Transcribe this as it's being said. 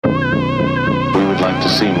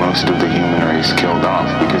see most of the human race killed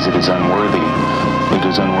off because it is unworthy. It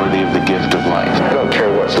is unworthy of the gift of life. I don't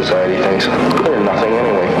care what society thinks. They're nothing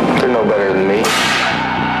anyway. They're no better than me.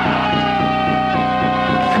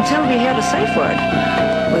 Until we hear the safe word,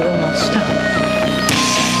 we will not stop.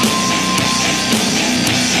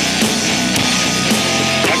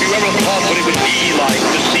 Have you ever thought what it would be like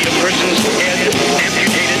to see a person's head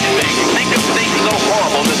amputated? Think of things so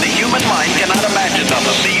horrible that the human mind cannot imagine them.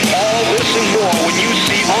 To see all this and more when you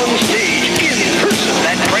see on stage, in person,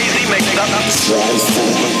 that crazy mixed up.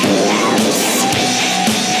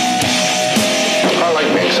 I like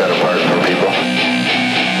being set apart from people.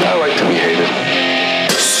 I like to be hated.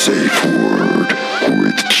 Safe Word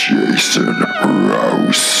with Jason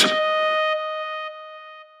Rouse.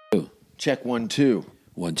 Check 1 2.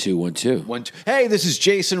 1 2 1 2 1 2. Hey, this is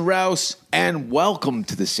Jason Rouse, and welcome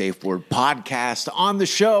to the Safe Word Podcast. On the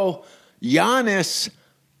show, Giannis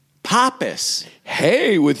Pappas.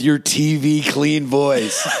 Hey, with your TV clean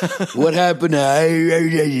voice. What happened? I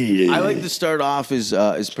like to start off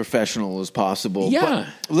as professional as possible. Yeah.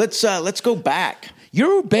 But let's go back.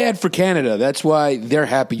 You're bad for Canada. That's why they're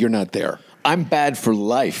happy you're not there. I'm bad for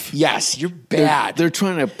life. Yes, you're bad. They're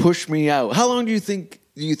trying to push me out. How long do you think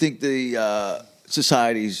the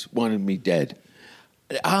societies wanted me dead?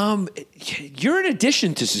 You're an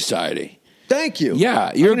addition to society. Thank you.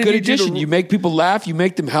 Yeah, you're I'm a gonna good need you addition. You make people laugh. You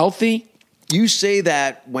make them healthy. You say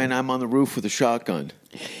that when I'm on the roof with a shotgun.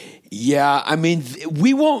 Yeah, I mean,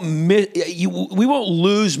 we won't we won't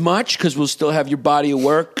lose much because we'll still have your body of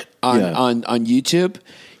work on YouTube.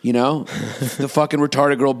 You know, the fucking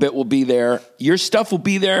retarded girl bit will be there. Your stuff will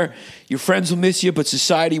be there. Your friends will miss you, but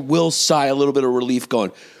society will sigh a little bit of relief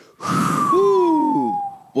going, whew.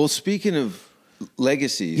 Well, speaking of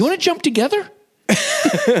legacies. You want to jump together?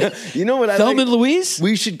 You know what I Thelma like? and Louise?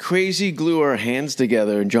 We should crazy glue our hands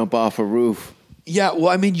together and jump off a roof. Yeah, well,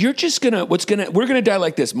 I mean, you're just we're gonna die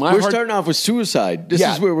like this. We're starting off with suicide. This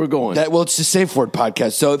is where we're going. Well, it's the Safe Word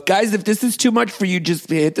podcast. So, guys, if this is too much for you, just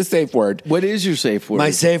hit the safe word. What is your safe word?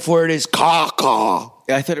 My safe word is caca.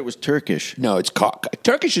 I thought it was Turkish. No, it's caca.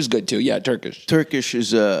 Turkish is good too. Yeah, Turkish. Turkish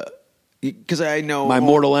is because I know my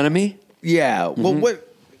mortal enemy. Yeah. Well,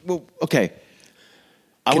 Well, okay.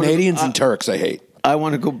 Canadians and Turks, I hate. I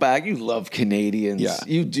want to go back. You love Canadians. Yeah,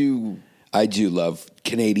 you do. I do love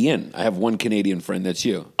Canadian. I have one Canadian friend. That's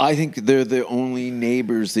you. I think they're the only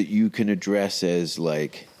neighbors that you can address as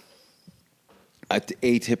like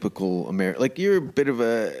atypical American. Like you're a bit of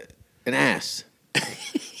an ass.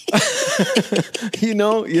 you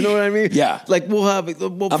know what I mean? Yeah. Like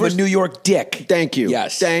I'm a New York dick. Thank you.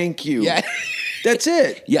 Yes. Thank you. Yeah. That's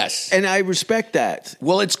it. Yes. And I respect that.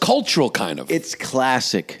 Well, it's cultural, kind of. It's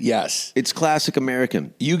classic. Yes. It's classic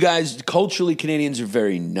American. You guys, culturally, Canadians are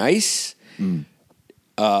very nice.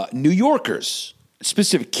 New Yorkers,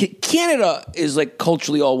 specific. Canada is like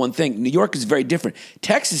culturally all one thing. New York is very different.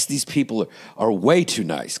 Texas, these people are way too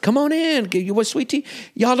nice. Come on in. You want sweet tea?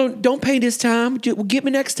 Y'all don't pay this time. Get me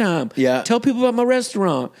next time. Yeah. Tell people about my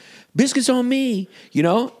restaurant. Biscuits on me. You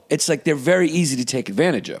know? It's like they're very easy to take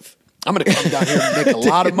advantage of. I'm going to come down here and make a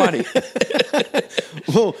lot of money.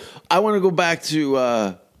 Well, I want to go back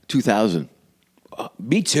to 2000.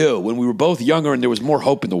 Me too, when we were both younger and there was more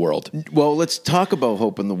hope in the world. Well, let's talk about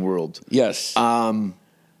hope in the world. Yes.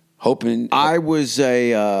 Hope in... I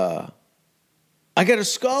got a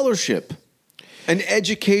scholarship, an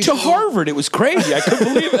education. To Harvard. It was crazy. I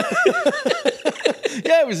couldn't believe it.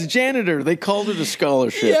 Yeah, it was a janitor. They called it a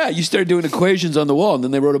scholarship. Yeah, you started doing equations on the wall and then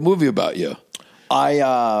they wrote a movie about you.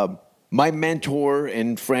 My mentor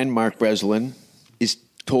and friend, Mark Breslin,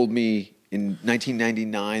 told me in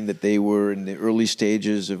 1999 that they were in the early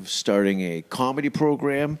stages of starting a comedy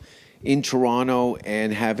program in Toronto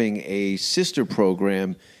and having a sister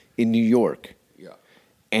program in New York. Yeah.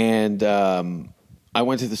 And I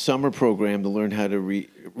went to the summer program to learn how to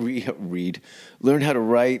learn how to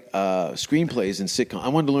write screenplays and sitcom. I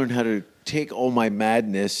wanted to learn how to take all my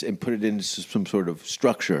madness and put it into some sort of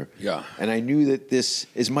structure. Yeah. And I knew that this,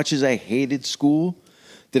 as much as I hated school,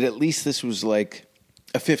 that at least this was like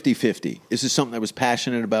a 50-50. This is something I was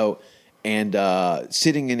passionate about. And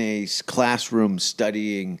sitting in a classroom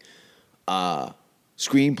studying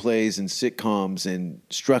screenplays and sitcoms and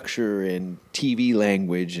structure and TV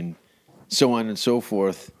language and so on and so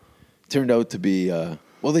forth turned out to be...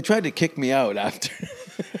 well, they tried to kick me out after...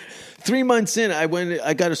 3 months in, I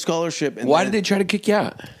got a scholarship. And why did they try to kick you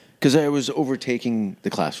out? Because I was overtaking the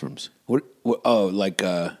classrooms. What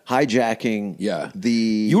hijacking. Yeah.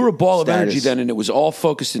 You were a ball of energy then, and it was all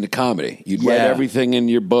focused into comedy. You'd write everything in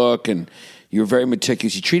your book, and you were very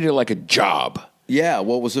meticulous. You treated it like a job. Yeah,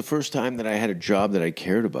 well, it was the first time that I had a job that I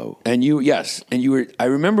cared about. And you were. I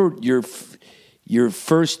remember your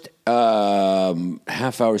first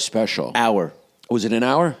half-hour special. Hour. Was it an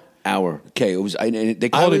hour? Hour. Okay, it was. They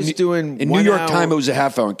called was it doing in 1 New York hour. time. It was a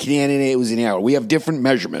half hour. In Canada, it was an hour. We have different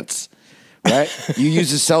measurements, right? You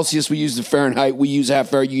use the Celsius, we use the Fahrenheit. We use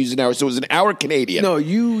half hour. You use an hour. So it was an hour Canadian. No,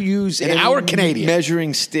 you use An any hour Canadian.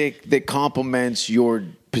 measuring stick that complements your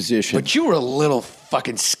position. But you were a little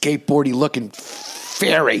fucking skateboardy looking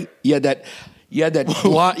fairy. You had that. You had that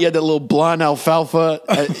blonde. You had that little blonde alfalfa.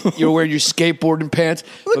 You were wearing your skateboarding pants.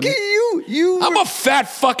 Look at you. I'm a fat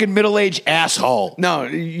fucking middle-aged asshole. No,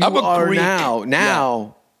 you I'm a are Greek.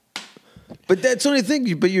 now. But that's the only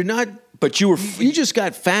thing. But you're not. But you were. You just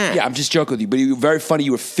got fat. Yeah, I'm just joking with you. But you were very funny.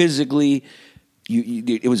 You were physically.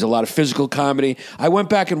 It was a lot of physical comedy. I went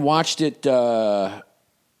back and watched it. Not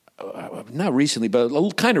recently,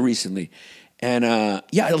 but kind of recently. And a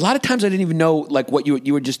lot of times I didn't even know like what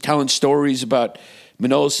you were just telling stories about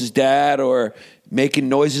Manolis's dad or making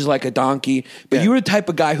noises like a donkey. But you were the type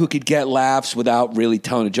of guy who could get laughs without really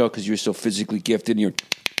telling a joke because you were so physically gifted and you're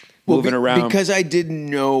moving around. Because I didn't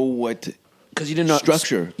know what Because you didn't know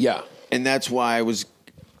structure. Yeah. And that's why I was.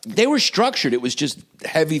 They were structured. It was just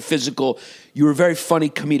heavy physical. You were a very funny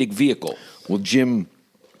comedic vehicle. Well, Jim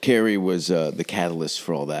Carrey was the catalyst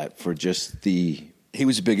for all that, for just the. He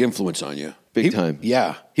was a big influence on you. Big time.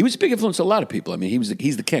 Yeah. He was a big influence on a lot of people. I mean,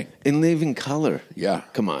 he's the king. In Living Color. Yeah.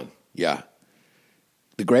 Come on. Yeah.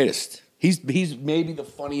 The greatest. He's maybe the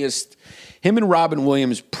funniest. Him and Robin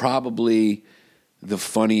Williams probably the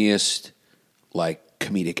funniest like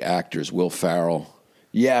comedic actors. Will Ferrell.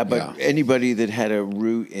 Yeah, but anybody that had a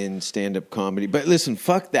root in stand-up comedy. But listen,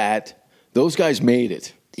 fuck that. Those guys made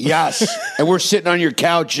it. Yes. And we're sitting on your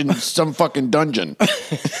couch in some fucking dungeon.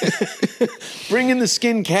 Bring in the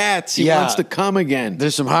skin cats. He wants to come again.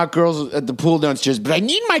 There's some hot girls at the pool downstairs, but I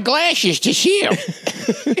need my glasses to see them.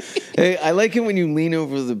 Hey, I like it when you lean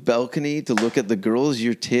over the balcony to look at the girls.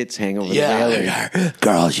 Your tits hang over the railing.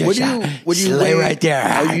 Girls, What do you lay weigh? right there?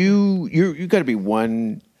 Are you got to be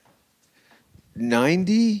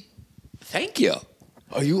 190? Thank you.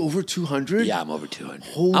 Are you over 200? Yeah, I'm over 200.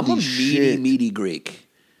 Holy I'm a shit. meaty Greek.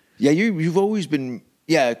 Yeah, you've always been.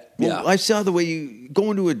 Yeah, well, Yeah. I saw the way you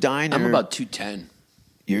go into a diner. I'm about 210.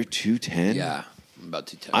 You're 210. Yeah, I'm about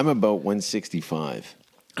 210. I'm about 165.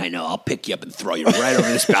 I know. I'll pick you up and throw you right over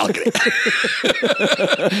this balcony.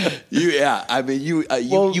 I mean, you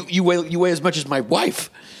weigh as much as my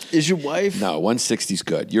wife. Is your wife? No, 160 is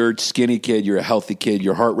good. You're a skinny kid. You're a healthy kid.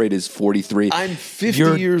 Your heart rate is 43. I'm 50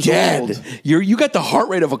 You're years dead. old. You got the heart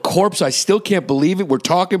rate of a corpse. I still can't believe it. We're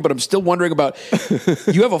talking, but I'm still wondering about.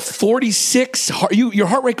 You have a 46. Your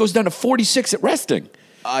heart rate goes down to 46 at resting.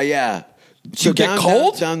 Yeah. Do you get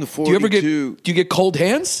cold? Down to 42. Do you ever get? Do you get cold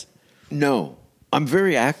hands? No. I'm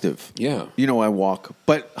very active. Yeah. You know, I walk.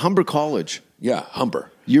 But Humber College. Yeah,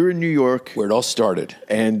 Humber. You're in New York. Where it all started.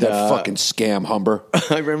 And, that fucking scam, Humber.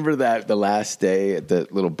 I remember that the last day at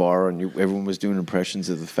that little bar, and everyone was doing impressions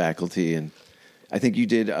of the faculty. And I think you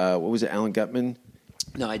did, what was it, Alan Gutman?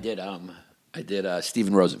 No, I did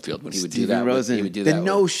Stephen Rosenfield when he would do Stephen that. Rosen. He would do The that.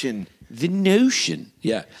 Notion. The Notion.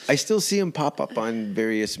 Yeah. I still see him pop up on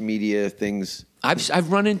various media things.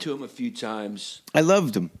 I've run into him a few times. I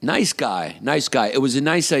loved him. Nice guy. It was a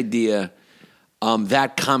nice idea.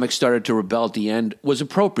 That comic started to rebel at the end was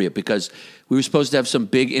appropriate because we were supposed to have some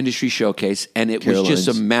big industry showcase, and it was just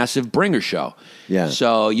a massive bringer show. Yeah.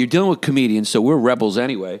 So you're dealing with comedians, so we're rebels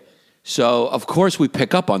anyway. So of course we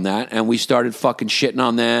pick up on that, and we started fucking shitting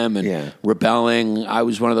on them and rebelling. I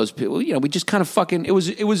was one of those people. You know, we just kind of fucking. It was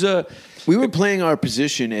a. We were playing our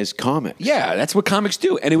position as comics. Yeah, that's what comics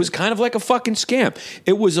do, and it was kind of like a fucking scam.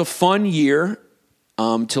 It was a fun year.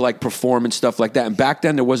 To like perform and stuff like that. And back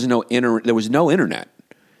then there was no internet. The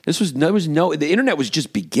internet was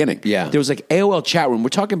just beginning. Yeah. There was like AOL chat room. We're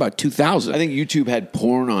talking about 2000. I think YouTube had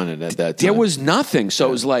porn on it at that time. There was nothing. So it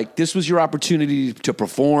was like, this was your opportunity to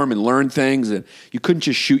perform and learn things. And you couldn't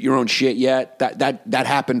just shoot your own shit yet. That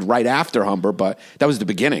happened right after Humber, but that was the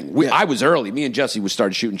beginning. I was early. Me and Jesse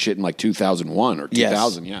started shooting shit in like 2001 or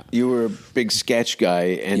 2000. Yes. Yeah. You were a big sketch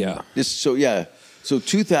guy. And So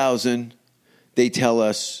 2000, they tell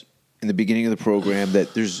us in the beginning of the program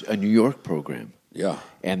that there's a New York program. Yeah.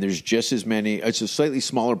 And there's just as many. It's a slightly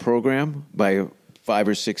smaller program by 5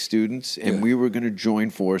 or 6 students. And we were going to join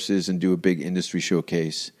forces and do a big industry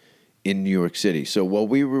showcase in New York City. So while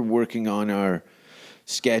we were working on our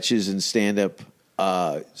sketches and stand-up,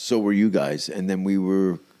 so were you guys. And then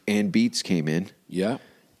Ann Beats came in. Yeah.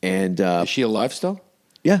 And is she alive still?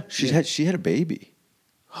 Yeah. She had a baby.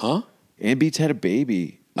 Huh? Ann Beats had a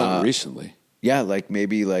baby. Not recently. Yeah, like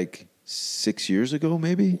maybe like 6 years ago,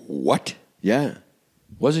 maybe. What? Yeah.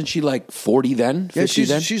 Wasn't she like 40 then? 50 Yeah,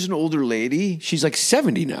 then? she's an older lady. She's like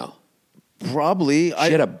 70 now. Probably.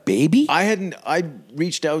 She had a baby? I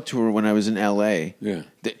reached out to her when I was in LA. Yeah.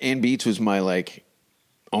 Ann Beats was my like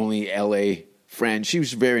only LA friend. She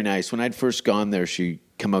was very nice. When I'd first gone there, she'd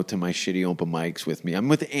come out to my shitty open mics with me. I'm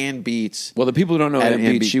with Ann Beats. Well, the people who don't know At Ann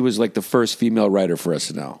Ann Beats, Be- she was like the first female writer for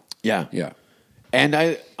SNL. Yeah. Yeah. And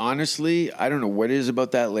I honestly, I don't know what it is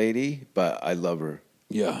about that lady, but I love her.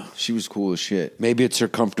 Yeah. She was cool as shit. Maybe it's her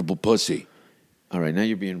comfortable pussy. All right, now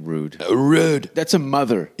you're being rude. Rude. That's a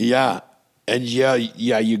mother. Yeah. And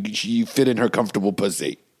you fit in her comfortable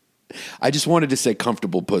pussy. I just wanted to say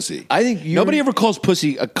comfortable pussy. I think nobody ever calls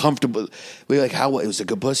pussy a comfortable. We're like, how it was a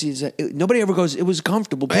good pussy? Nobody ever goes, it was a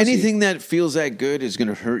comfortable pussy. Anything that feels that good is going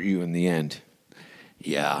to hurt you in the end.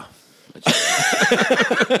 Yeah.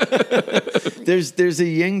 There's a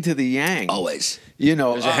yin to the yang. Always. You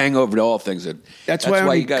know, There's a hangover to all things. That's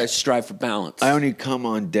why you got to strive for balance. I only come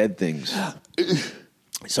on dead things.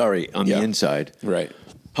 Sorry, on the inside. Right.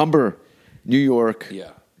 Humber, New York.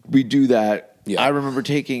 Yeah. We do that. Yeah. I remember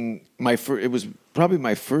taking it was probably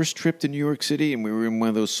my first trip to New York City, and we were in one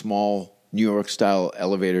of those small New York style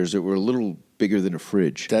elevators that were a little bigger than a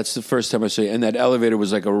fridge. That's the first time I saw you. And that elevator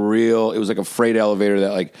was like it was like a freight elevator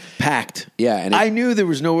that like packed. Yeah. And I knew there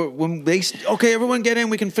was when okay, everyone get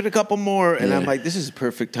in, we can fit a couple more. And I'm like, this is the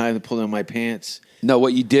perfect time to pull down my pants. No,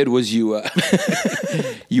 what you did was you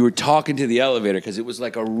were talking to the elevator because it was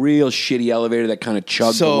like a real shitty elevator that kind of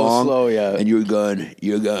chugged along. Slow, yeah. And you're going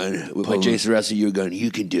with my Jason Russell. You're going,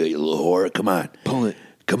 you can do it, you little whore. Come on, pull it.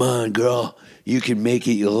 Come on, girl. You can make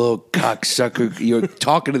it, you little cocksucker. You're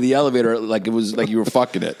talking to the elevator like it was like you were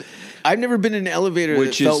fucking it. I've never been in an elevator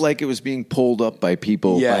that felt like it was being pulled up by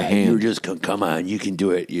people by hand. You were just, come on, you can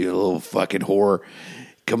do it, you little fucking whore.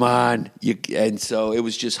 Come on. And so it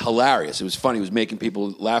was just hilarious. It was funny. It was making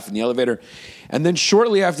people laugh in the elevator. And then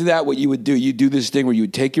shortly after that, what you would do, you'd do this thing where you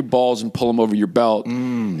would take your balls and pull them over your belt.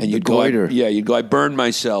 And you'd go, you'd go, I burned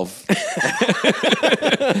myself.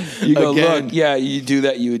 You go, Again. look, you do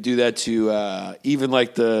that. You would do that to even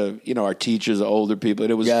like our teachers, the older people.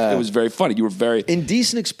 And it was very funny. You were very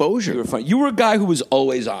indecent exposure. You were funny. You were a guy who was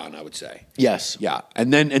always on, I would say. Yes. Yeah.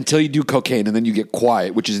 And then until you do cocaine and then you get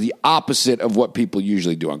quiet, which is the opposite of what people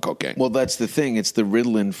usually do on cocaine. Well, that's the thing. It's the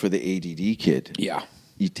Ritalin for the ADD kid. Yeah.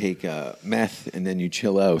 You take meth and then you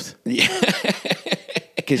chill out. Yeah.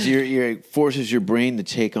 Because it forces your brain to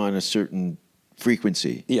take on a certain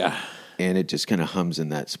frequency. Yeah. And it just kind of hums in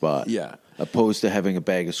that spot. Yeah. Opposed to having a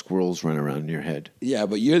bag of squirrels run around in your head. Yeah,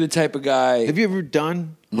 but you're the type of guy. Have you ever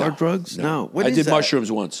done hard drugs? No. What I is did that?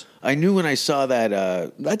 mushrooms once. I knew when I saw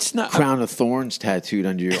that that's not crown of thorns tattooed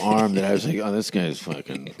under your arm that I was like, oh, this guy's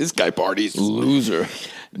fucking this guy parties. Loser.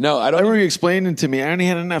 No, I I don't. remember you explaining to me I only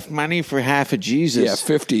had enough money for half a Jesus. Yeah,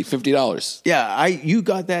 $50. Yeah, you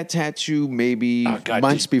got that tattoo maybe God,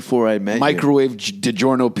 months before I met Microwave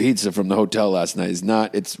DiGiorno pizza from the hotel last night is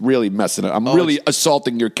not. It's really messing up. I'm really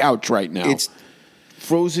assaulting your couch right now. It's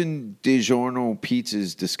frozen DiGiorno pizza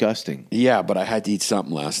is disgusting. Yeah, but I had to eat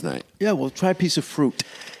something last night. Yeah, well, try a piece of fruit.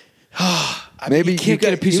 Maybe you can't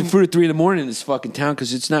get a piece of fruit at 3 a.m. in this fucking town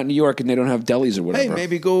because it's not New York and they don't have delis or whatever. Hey,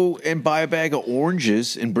 maybe go and buy a bag of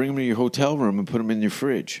oranges and bring them to your hotel room and put them in your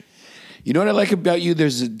fridge. You know what I like about you?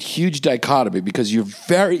 There's a huge dichotomy because you're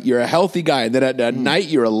a healthy guy, and then at night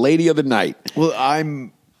you're a lady of the night. Well,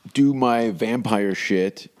 do my vampire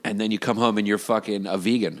shit, and then you come home and you're fucking a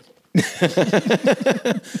vegan.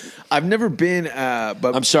 I've never been,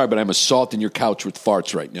 but I'm sorry, but I'm assaulting your couch with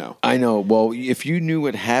farts right now. I know. Well, if you knew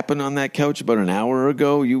what happened on that couch about an hour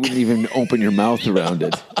ago, you wouldn't even open your mouth around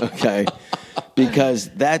it. Okay, because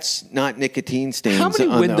that's not nicotine stains. How many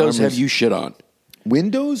on windows the have you shit on?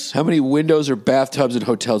 Windows? How many windows or bathtubs in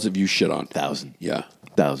hotels have you shit on? 1,000. Yeah.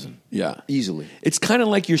 1,000. Yeah. Easily. It's kind of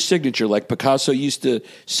like your signature. Like Picasso used to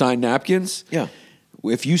sign napkins. Yeah.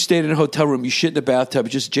 If you stayed in a hotel room, you shit in the bathtub,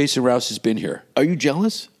 it's just Jason Rouse has been here. Are you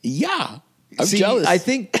jealous? Yeah. I'm See, jealous. I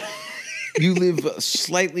think you live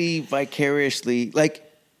slightly vicariously. Like,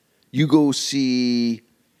 you go see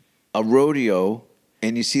a rodeo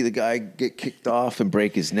and you see the guy get kicked off and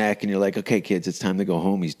break his neck, and you're like, okay, kids, it's time to go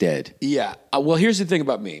home. He's dead. Yeah. Well, here's the thing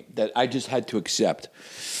about me that I just had to accept.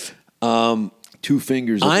 2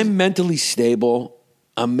 fingers. I'm mentally stable.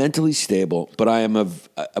 But I am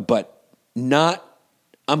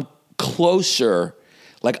I'm closer.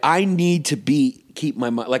 Like, I need to keep my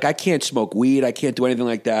mind. Like, I can't smoke weed. I can't do anything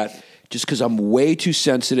like that just because I'm way too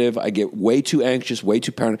sensitive. I get way too anxious, way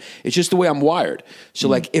too paranoid. It's just the way I'm wired. So,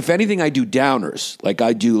 like, if anything, I do downers. Like,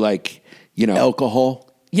 I do, like, alcohol.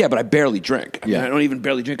 Yeah, but I barely drink. I mean, Yeah. I don't even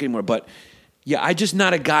barely drink anymore. But Yeah, I'm just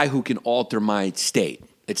not a guy who can alter my state.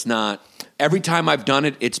 It's not. Every time I've done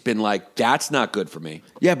it, it's been like, that's not good for me.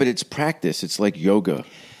 Yeah, but it's practice. It's like yoga.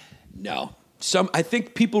 No. I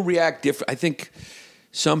think people react different. I think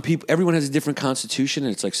some people, everyone has a different constitution,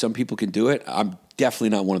 and it's like some people can do it. I'm definitely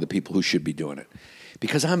not one of the people who should be doing it.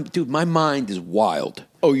 Because my mind is wild.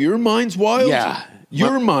 Oh, your mind's wild? Yeah.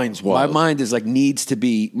 Your mind's wild. My mind is like needs to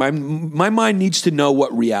be, my mind needs to know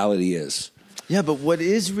what reality is. Yeah, but what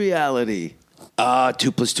is reality? 2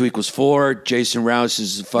 + 2 = 4. Jason Rouse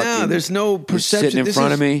is fucking. No, there's no perception. Sitting in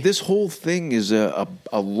front of me. This whole thing is a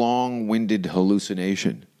long-winded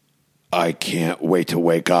hallucination. I can't wait to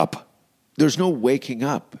wake up. There's no waking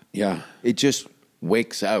up. Yeah. It just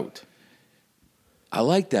wakes out. I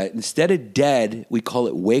like that. Instead of dead, we call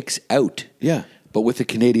it wakes out. Yeah. But with a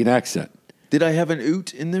Canadian accent. Did I have an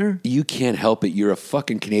oot in there? You can't help it. You're a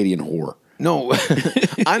fucking Canadian whore. No,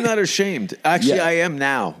 I'm not ashamed. Actually, Yeah. I am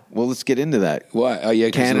now. Well, let's get into that. Why? Oh, yeah,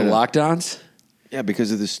 because of the Canada. lockdowns? Yeah,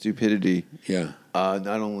 because of the stupidity. Yeah. Not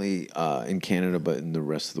only in Canada, but in the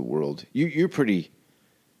rest of the world. You're pretty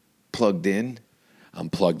plugged in. I'm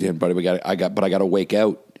plugged in, but I got to wake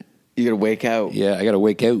out. You got to wake out. Yeah, I got to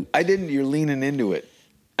wake out. I didn't. You're leaning into it.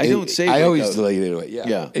 I don't say. I wake always out. lean into it.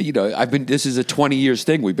 Yeah. Yeah. You know, this is a 20 years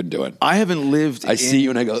thing we've been doing. I haven't lived. I see you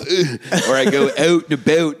and I go, ugh, or I go out and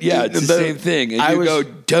about. Yeah, it's the same thing. And you go,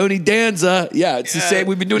 Tony Danza. Yeah, it's the same.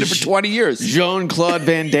 We've been doing it for 20 years. Jean-Claude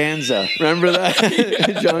Van Danza. Remember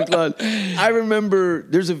that? Jean-Claude. I remember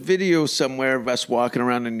there's a video somewhere of us walking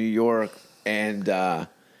around in New York and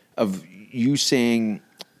of you saying,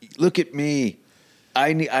 look at me.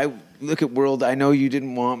 I look at world. I know you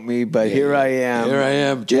didn't want me, but here I am. Here I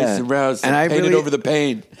am, Jason Rouse. And I painted really, over the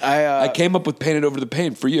pain. I came up with painted over the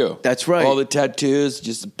pain for you. That's right. All the tattoos,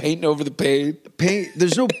 just painting over the pain.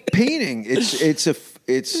 There's no painting. It's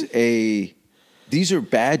a. These are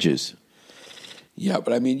badges. Yeah,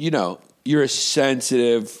 but I mean, you know, you're a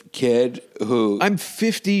sensitive kid who. I'm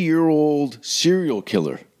 50-year-old serial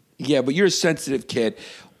killer. Yeah, but you're a sensitive kid.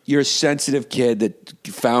 You're a sensitive kid that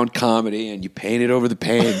found comedy and you painted over the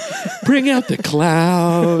pain. Bring out the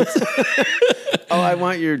clouds. Oh, I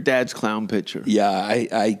want your dad's clown picture. Yeah,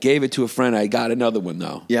 I gave it to a friend. I got another one,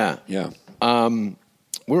 though. Yeah. Yeah.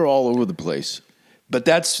 We're all over the place. But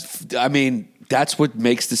that's what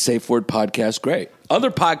makes the Safe Word podcast great. Other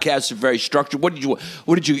podcasts are very structured. You're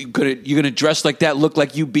gonna dress like that, look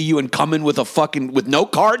like you and come in with with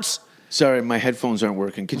note cards? Sorry, my headphones aren't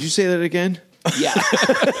working. Could you say that again? Yeah.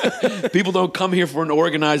 People don't come here for an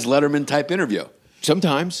organized Letterman type interview.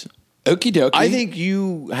 Sometimes. Okie dokie. I think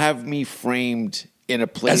you have me framed in a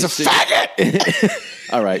place as a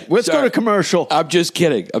faggot. All right, let's go to commercial. I'm just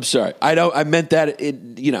kidding. I'm sorry. I meant that.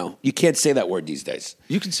 You can't say that word these days.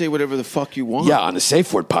 You can say whatever the fuck you want. Yeah, on the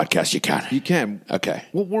Safe Word podcast, you can. You can. Okay.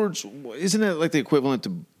 What words? Isn't that like the equivalent to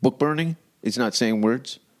book burning? It's not saying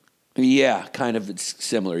words. Yeah, kind of. It's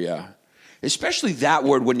similar. Yeah. Especially that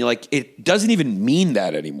word when you're like, it doesn't even mean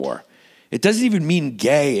that anymore. It doesn't even mean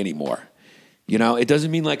gay anymore. You know, it doesn't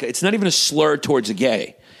mean it's not even a slur towards a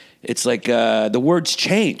gay. It's like the word's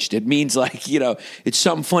changed. It means it's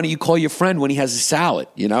something funny you call your friend when he has a salad,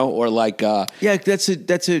 or like yeah, that's a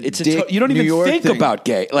you don't even think about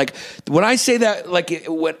gay. Like when I say that,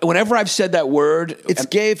 whenever I've said that word, it's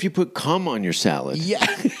gay if you put cum on your salad.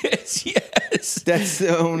 Yes. That's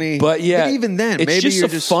the only. But yeah, but even then, it's maybe just you're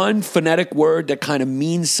a fun phonetic word that kind of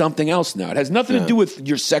means something else now. It has nothing to do with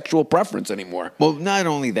your sexual preference anymore. Well, not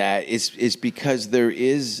only that, it's because there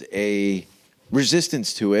is a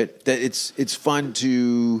resistance to it that it's fun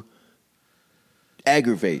to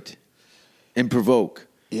aggravate and provoke.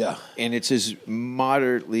 Yeah, and it's as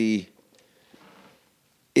moderately.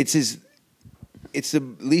 It's the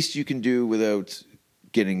least you can do without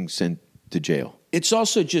getting sent to jail. It's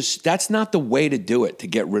also just, that's not the way to do it, to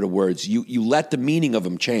get rid of words. You let the meaning of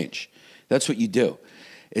them change. That's what you do.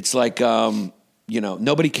 It's like,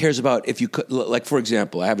 nobody cares about if you could, like, for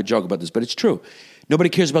example, I have a joke about this, but it's true. Nobody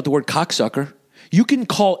cares about the word cocksucker. You can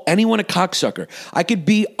call anyone a cocksucker. I could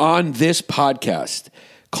be on this podcast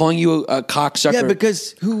calling you a cocksucker. Yeah,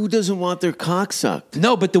 because who doesn't want their cock sucked?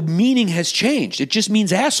 No, but the meaning has changed. It just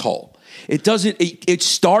means asshole. It doesn't, it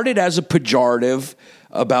started as a pejorative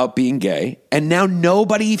about being gay, and now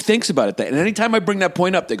nobody thinks about it. And anytime I bring that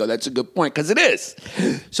point up, they go, that's a good point, because it is.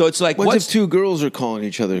 So it's like, what if two girls are calling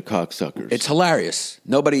each other cocksuckers? It's hilarious.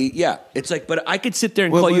 It's like, but I could sit there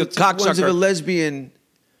and call you a cocksucker. If a lesbian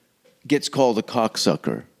gets called a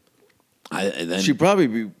cocksucker, then she'd probably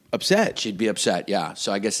be upset. She'd be upset, yeah.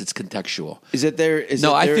 So I guess it's contextual. Is it their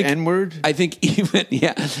N-word? I think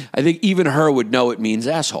even her would know it means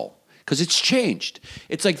asshole. Because it's changed.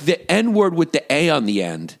 It's like the N-word with the A on the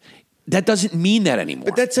end that doesn't mean that anymore.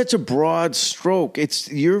 But that's such a broad stroke.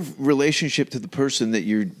 It's your relationship to the person that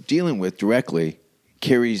you're dealing with directly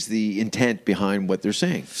carries the intent behind what they're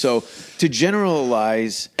saying. So to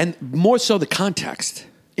generalize, and more so the context.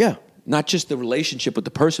 yeah. Not just the relationship with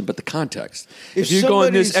the person, but the context. If If you're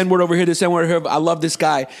going this somebody's- N-word over here, this N-word here, I love this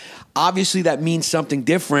guy. Obviously, that means something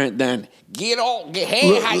different than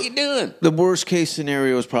hey, how you doing? The worst case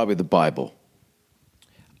scenario is probably the Bible.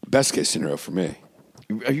 Best case scenario for me.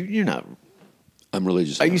 You're not. I'm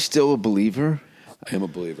religious. Are you still a believer? I am a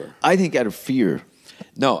believer. I think out of fear.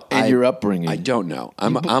 No, And your upbringing. I don't know.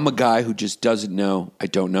 I'm a guy who just doesn't know. I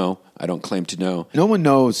don't know. I don't claim to know. No one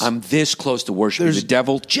knows. I'm this close to worshiping the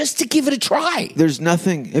devil just to give it a try. There's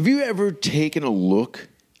nothing. Have you ever taken a look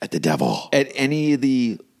At the devil. at any of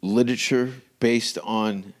the literature based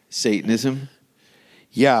on Satanism?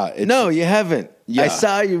 Yeah. No, you haven't. Yeah. I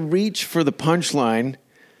saw you reach for the punchline.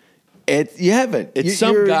 You haven't. It's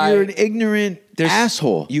some guy- You're an ignorant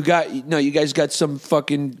asshole. You guys got some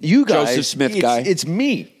fucking You guys, Joseph Smith guy. It's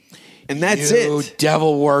me, and that's you it.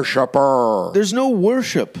 devil worshiper. There's no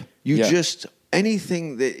worship. You Yeah. just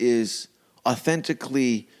anything that is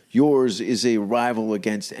authentically yours is a rival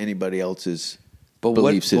against anybody else's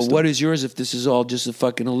belief system. But what is yours if this is all just a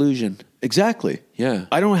fucking illusion? exactly? Yeah.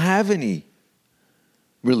 I don't have any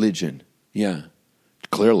religion. Yeah.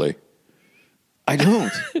 Clearly. I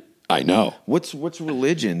don't. I know. What's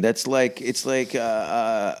religion? It's like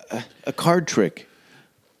a card trick.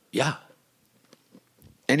 Yeah.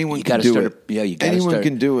 Anyone You can gotta do start. it. Yeah, you got to Anyone start.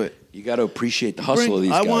 can do it. You got to appreciate the hustle of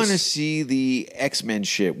these I guys. want to see the X-Men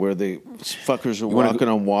shit where the fuckers are wanna walking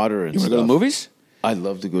on water and You want stuff. to go to the movies? I'd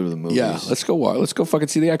love to go to the movies. Yeah. Let's go. Let's go fucking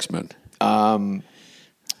see the X-Men.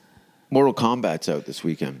 Mortal Kombat's out this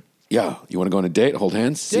weekend. Yeah. You want to go on a date? Hold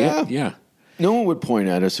hands? See Yeah. it? Yeah. No one would point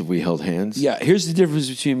at us if we held hands. Yeah. Here's the difference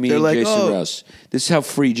between me They're and like, Jason oh. Rouse. This is how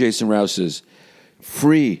free Jason Rouse is.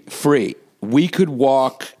 Free. Free. We could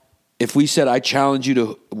walk. If we said, I challenge you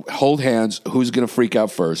to hold hands, who's going to freak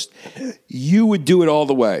out first? You would do it all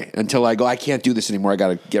the way until I go, I can't do this anymore. I got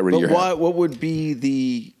to get rid of But your hand. what would be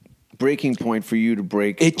the breaking point for you to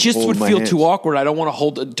break? It just hold would my feel hands? too awkward. I don't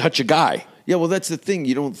want to touch a guy. Yeah, well, that's the thing.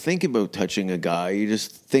 You don't think about touching a guy. You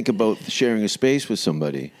just think about sharing a space with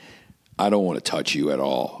somebody. I don't want to touch you at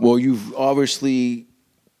all. Well, you've obviously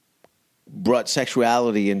brought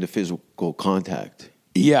sexuality into physical contact.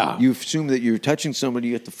 Yeah. You assume that you're touching somebody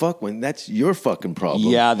you have to fuck when that's your fucking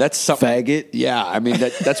problem. Yeah, that's something. Faggot. Yeah, I mean,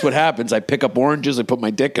 that's what happens. I pick up oranges, I put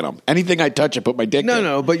my dick in them. Anything I touch, I put my dick in.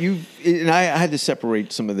 No, but I had to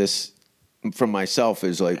separate some of this from myself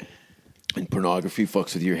as like, and pornography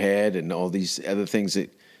fucks with your head and all these other things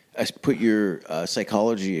that put your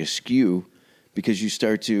psychology askew because you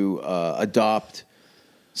start to adopt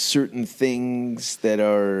certain things that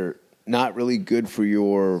are not really good for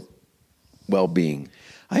your well-being.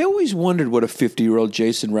 I always wondered what a 50-year-old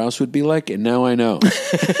Jason Rouse would be like, and now I know.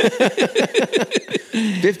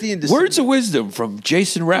 50 and Words of wisdom from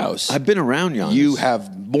Jason Rouse. I've been around, Giannis. You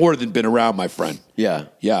have more than been around, my friend. Yeah.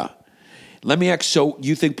 Yeah. Let me ask, so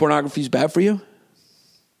you think pornography is bad for you?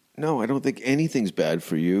 No, I don't think anything's bad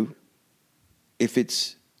for you. If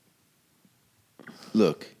it's...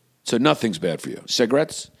 Look, So nothing's bad for you.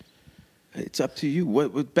 Cigarettes? it's up to you.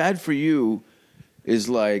 What's bad for you is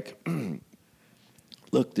like...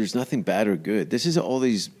 Look, there's nothing bad or good. This is all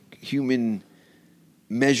these human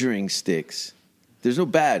measuring sticks. There's no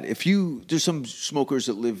bad. There's some smokers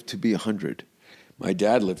that live to be 100. My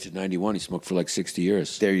dad lived to 91. He smoked for like 60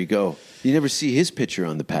 years. There you go. You never see his picture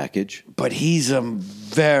on the package. But he's a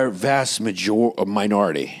very vast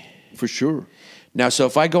minority. For sure. Now, so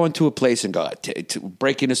if I go into a place and go to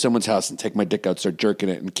break into someone's house and take my dick out, start jerking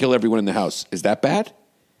it, and kill everyone in the house, is that bad?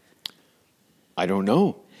 I don't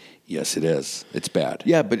know. Yes, it is. It's bad.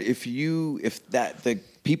 Yeah, but if the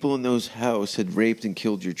people in those house had raped and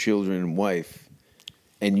killed your children and wife,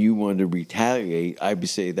 and you wanted to retaliate, I would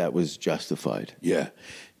say that was justified. Yeah.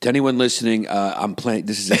 To anyone listening, I'm playing.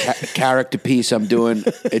 This is a character piece I'm doing.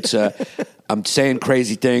 I'm saying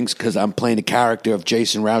crazy things because I'm playing a character of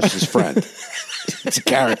Jason Rouse's friend. It's a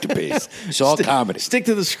character piece. It's all comedy. Stick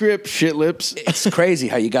to the script, shit lips. It's crazy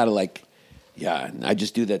how you got to yeah. And I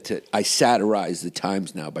just do that I satirize the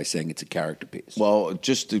times now by saying it's a character piece. Well,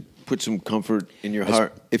 just to put some comfort in your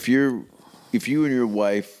heart, if you and your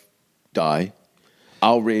wife die,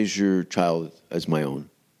 I'll raise your child as my own.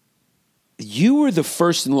 You were the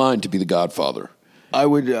first in line to be the godfather. I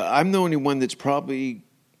would. I'm the only one that's probably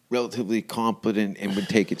relatively competent and would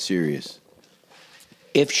take it serious.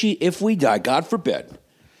 If we die, God forbid,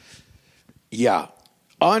 yeah,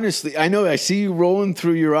 Honestly, I know. I see you rolling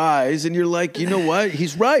through your eyes, and you're like, you know what?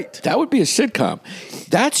 He's right. That would be a sitcom.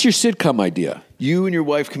 That's your sitcom idea. You and your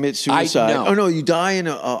wife commit suicide. know. Oh no, you die in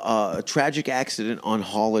a tragic accident on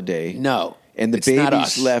holiday. No, and the it's not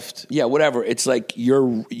baby's us. left. Yeah, whatever. It's like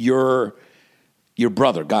your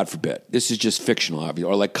brother, God forbid. This is just fictional,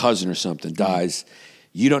 obviously, or like cousin or something dies.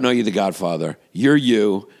 You don't know you're the godfather. You're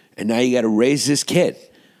you, and now you got to raise this kid.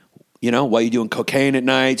 You know, while you're doing cocaine at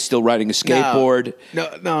night, still riding a skateboard.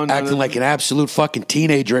 No. Acting like an absolute fucking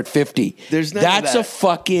teenager at 50. There's none of That's that. a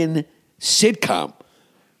fucking sitcom.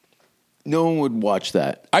 No one would watch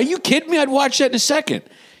that. Are you kidding me? I'd watch that in a second.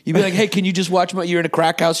 You'd be like, hey, can you just watch you're in a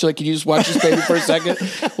crack house. You're like, can you just watch this baby for a second?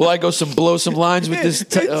 Will I go blow some lines with this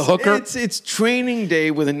hooker? It's training day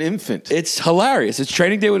with an infant. It's hilarious. It's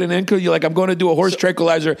training day with an uncle. You're like, I'm going to do a horse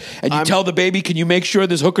tranquilizer, and you tell the baby, can you make sure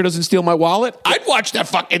this hooker doesn't steal my wallet? I'd watch that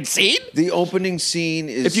fucking scene. The opening scene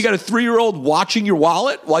is... If you got a 3-year-old watching your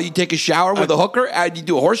wallet while you take a shower with a hooker and you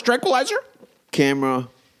do a horse tranquilizer? Camera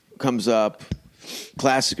comes up,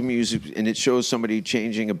 classic music, and it shows somebody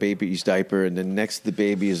changing a baby's diaper, and then next to the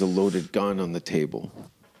baby is a loaded gun on the table.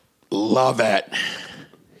 Love it.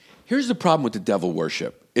 Here's the problem with the devil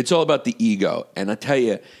worship. It's all about the ego. And I tell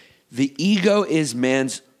you, the ego is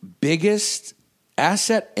man's biggest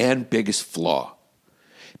asset and biggest flaw.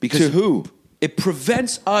 Because To who? It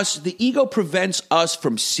prevents us, the ego prevents us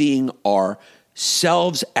from seeing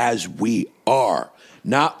ourselves as we are,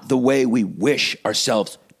 not the way we wish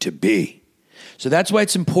ourselves to be. So that's why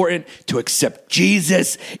it's important to accept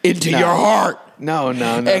Jesus into your heart. No.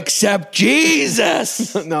 Accept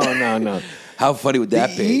Jesus. No. How funny would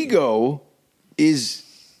that The be? ego is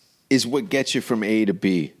what gets you from A to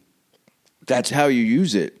B. That's how you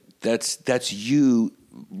use it. That's you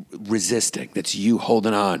resisting. That's you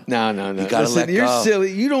holding on. No. You gotta Listen, let go. you're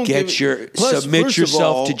silly. You don't submit first of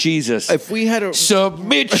yourself all, to Jesus. If we had a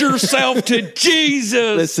Submit yourself to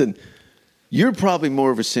Jesus. listen, you're probably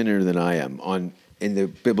more of a sinner than I am in the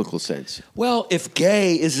biblical sense. Well, if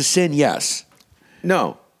gay is a sin, yes.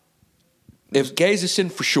 No, If gay is a sin,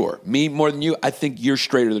 for sure. Me more than you. I think you're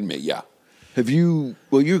straighter than me. Yeah. have you?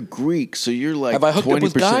 Well, you're Greek, so you're like. Have I hooked 20%. up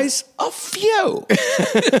with guys? A few.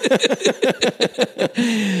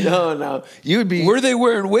 No. You'd be. Were they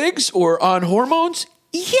wearing wigs or on hormones?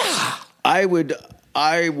 Yeah. I would.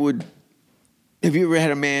 Have you ever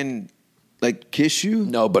had a man like kiss you?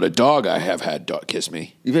 No, but a dog I have had kiss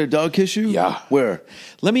me. You've had a dog kiss you? Yeah. Where?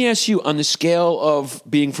 Let me ask you, on the scale of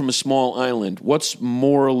being from a small island, what's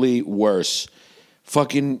morally worse?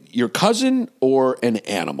 Fucking your cousin or an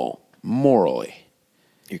animal? Morally.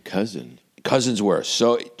 Your cousin. Cousin's worse.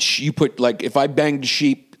 So you put, like, if I banged a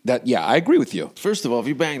sheep, I agree with you. First of all, if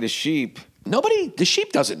you banged a sheep. The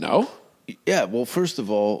sheep doesn't know. Yeah, well, first of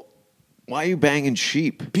all, why are you banging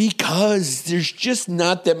sheep? Because there's just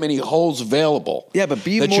not that many holes available. Yeah, but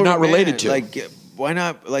be that more you're not of a man. related to. Like, why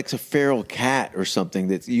not like a feral cat or something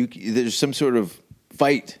that there's some sort of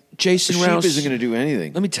fight. Jason a sheep Rouse isn't going to do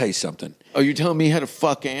anything. Let me tell you something. Oh, you're telling me how to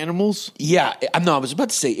fuck animals? Yeah, I was about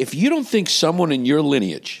to say, if you don't think someone in your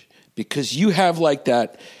lineage, because you have like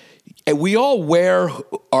that, and we all wear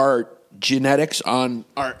our genetics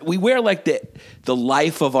we wear like the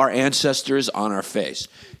life of our ancestors on our face.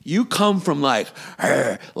 You come from like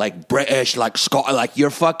British, like Scotland, like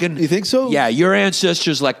you're fucking. You think so? Yeah, your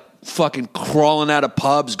ancestors like fucking crawling out of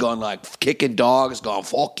pubs, going like kicking dogs, going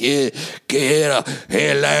fuck yeah, get here,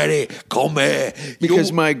 hey lady, come here.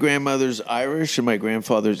 Because my grandmother's Irish and my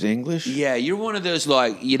grandfather's English? Yeah, you're one of those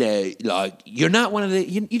like you're not one of the.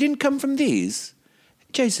 You didn't come from these.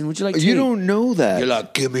 Jason, would you like tea? You don't know that. You're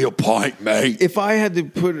like, give me a pint, mate. If I had to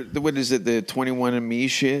put, what is it, the 21andMe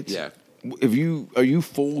shit? Yeah. Are you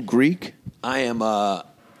full Greek? I am. I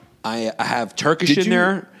have Turkish in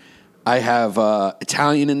there. I have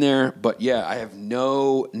Italian in there, but yeah, I have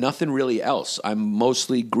nothing really else. I'm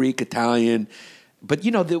mostly Greek, Italian, but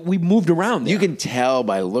we moved around there. You can tell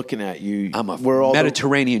by looking at you. I'm a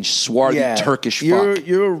Mediterranean, swarthy Turkish fuck.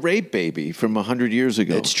 You're a rape baby from 100 years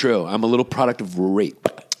ago. It's true. I'm a little product of rape.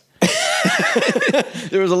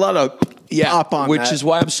 There was a lot of pop on which that. is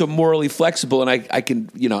why I'm so morally flexible, and I can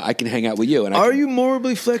hang out with you. And Are you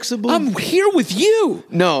morally flexible? I'm here with you.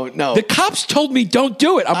 No. The cops told me don't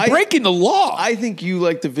do it. I'm breaking the law. I think you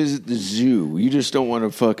like to visit the zoo. You just don't want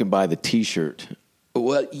to fucking buy the T-shirt.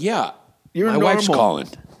 Well, yeah. You're My wife's normal. calling.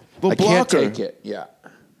 Well, I can't block her. take it. Yeah.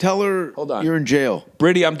 Tell her Hold on. you're in jail.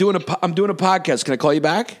 Brittany, I'm doing a podcast. Can I call you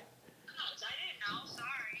back?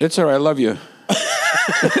 It's all right. I love you.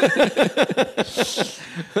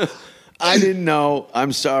 I didn't know.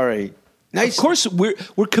 I'm sorry. Nice. Of course,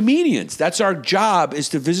 we're comedians. That's our job, is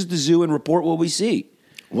to visit the zoo and report what we see.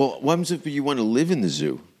 Well, what happens if you want to live in the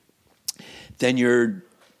zoo? Then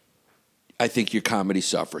I think your comedy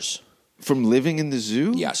suffers. From living in the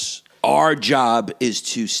zoo? Yes. Our job is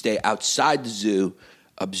to stay outside the zoo,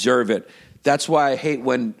 observe it. That's why I hate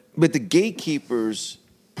when... But the gatekeepers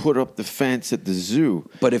put up the fence at the zoo.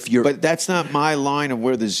 But that's not my line of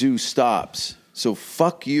where the zoo stops. So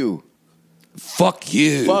fuck you. Fuck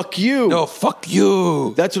you. Fuck you. No, fuck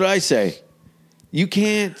you. That's what I say. You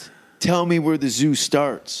can't tell me where the zoo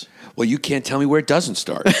starts. Well, you can't tell me where it doesn't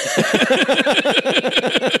start.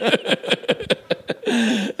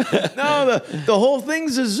 No, the whole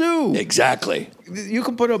thing's a zoo. Exactly. You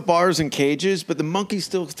can put up bars and cages, but the monkeys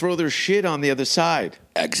still throw their shit on the other side.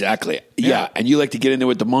 Exactly. Yeah. And you like to get in there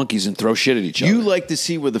with the monkeys and throw shit at each other. You like to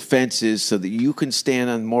see where the fence is so that you can stand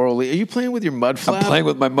on morally. Are you playing with your mud flap? I'm playing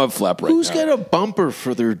with my mud flap right Who's now. got a bumper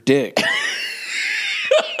for their dick?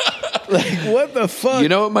 Like, what the fuck? You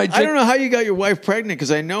know what my dick... I don't know how you got your wife pregnant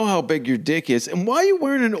because I know how big your dick is. And why are you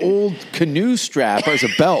wearing an old canoe strap as a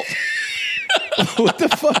belt? What the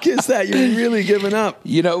fuck is that? You're really giving up.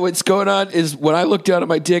 You know what's going on is when I look down at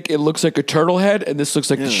my dick, it looks like a turtle head, and this looks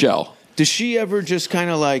like the shell. Does she ever just kind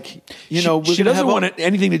of like, She doesn't want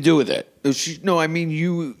anything to do with it. No, I mean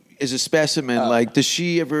you as a specimen. Like, does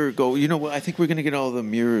she ever go, you know what, I think we're going to get all the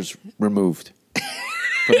mirrors removed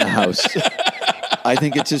from the house. I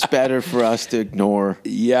think it's just better for us to ignore.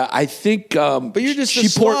 Yeah, I think... but you're just a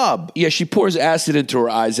slob. She pours acid into her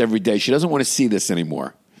eyes every day. She doesn't want to see this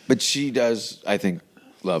anymore. But she does, I think,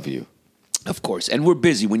 love you. Of course. And we're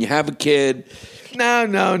busy. When you have a kid...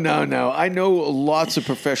 No. I know lots of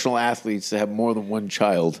professional athletes that have more than one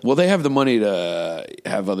child. Well, they have the money to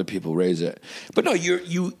have other people raise it. But no,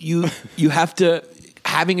 you have to...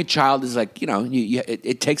 Having a child is like,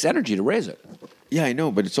 it takes energy to raise it. Yeah, I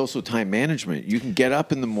know, but it's also time management. You can get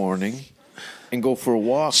up in the morning and go for a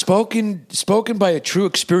walk. Spoken by a true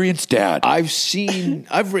experienced dad. I've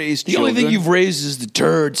raised the children. only thing you've raised is the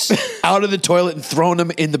turds out of the toilet and thrown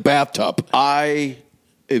them in the bathtub. I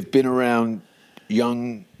have been around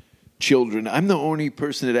young children. I'm the only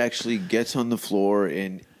person that actually gets on the floor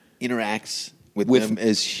and interacts with them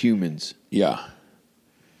as humans. Yeah.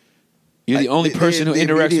 You're the only person who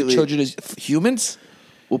interacts with children as humans?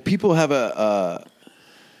 Well, people have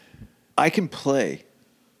I can play.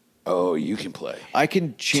 Oh, you can play. I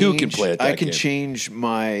can change. Two can play at that I can game. change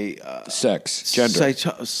my sex, gender,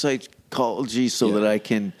 psychology so that I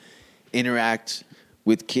can interact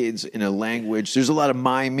with kids in a language. There's a lot of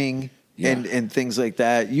miming and things like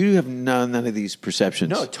that. You have none of these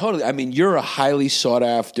perceptions. No, totally. I mean, you're a highly sought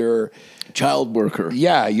after child worker.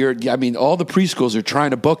 Yeah, all the preschools are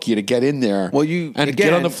trying to book you to get in there. Well,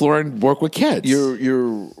 get on the floor and work with kids.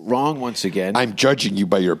 You're wrong once again. I'm judging you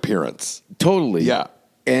by your appearance. Totally. Yeah.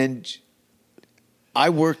 And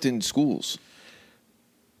I worked in schools.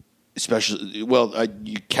 Especially,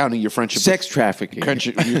 you counting your friendship. Sex trafficking.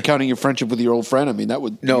 You're counting your friendship with your old friend. I mean, that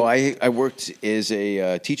would... No, I worked as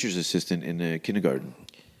a teacher's assistant in a kindergarten.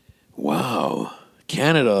 Wow.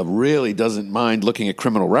 Canada really doesn't mind looking at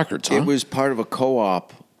criminal records, huh? It was part of a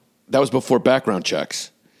co-op. That was before background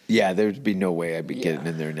checks. Yeah, there'd be no way I'd be getting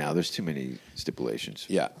in there now. There's too many stipulations.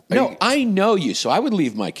 Yeah. I know you, so I would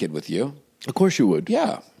leave my kid with you. Of course you would.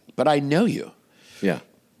 Yeah, but I know you. Yeah.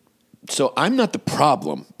 So I'm not the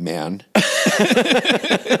problem, man.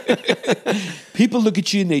 People look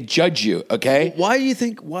at you and they judge you, okay? Why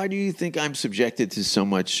do you think I'm subjected to so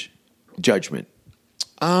much judgment?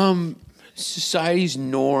 Society's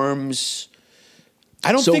norms.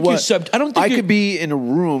 I don't So think what? I could be in a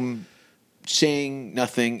room saying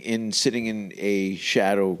nothing and sitting in a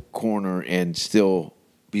shadow corner and still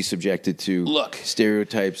be subjected to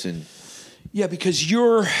stereotypes and... Yeah, because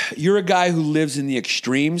you're a guy who lives in the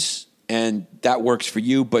extremes, and that works for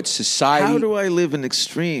you. But society, how do I live in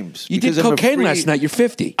extremes? You did cocaine last night. You're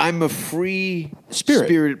 50. I'm a free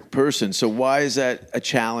spirit person. So why is that a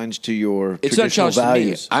challenge to your It's not a traditional challenge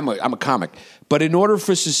values? to me. I'm a comic, but in order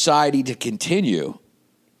for society to continue,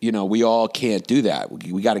 we all can't do that.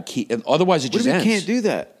 We got to keep. Otherwise, it just ends. Can't do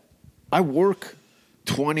that. I work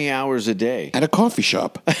 20 hours a day at a coffee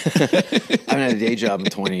shop. I haven't had a day job in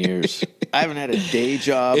 20 years. I haven't had a day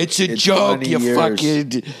job. It's a joke, you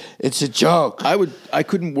fucking. It's a joke. I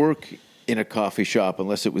couldn't work in a coffee shop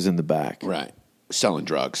unless it was in the back. Right. Selling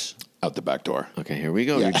drugs out the back door. Okay, here we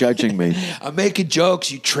go. Yeah. You're judging me. I'm making jokes,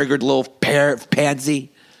 you triggered little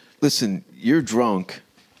pansy. Listen, you're drunk.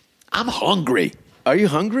 I'm hungry. Are you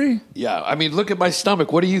hungry? Yeah. I mean, look at my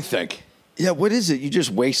stomach. What do you think? Yeah, what is it? You're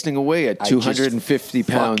just wasting away at 250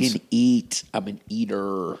 pounds. Fucking eat. I'm an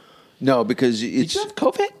eater. No, because it's... Did you have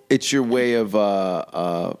COVID? It's your way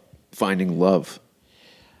of finding love.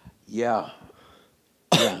 Yeah.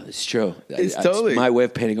 It's true. It's That's totally my way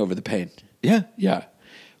of painting over the pain. Yeah. Yeah.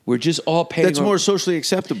 We're just all painting. That's more socially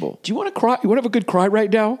acceptable. Do you want to cry? You want to have a good cry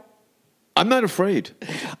right now? I'm not afraid.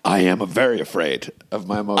 I am very afraid of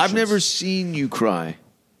my emotions. I've never seen you cry.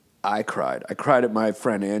 I cried. I cried at my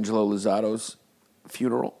friend Angelo Lozato's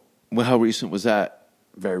funeral. Well, how recent was that?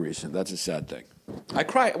 Very recent. That's a sad thing. I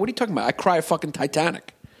cry. What are you talking about? I cry at fucking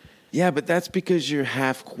Titanic. Yeah, but that's because you're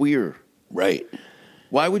half queer. Right.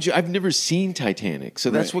 Why would you? I've never seen Titanic, so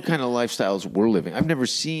that's Right. what kind of lifestyles we're living. I've never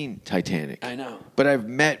seen Titanic. I know. But I've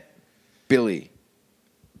met Billy.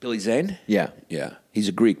 Billy Zane? Yeah. Yeah. He's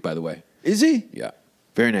a Greek, by the way. Is he? Yeah.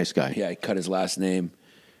 Very nice guy. Yeah, he cut his last name.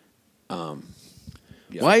 Yeah.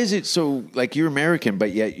 Why is it so, like, you're American,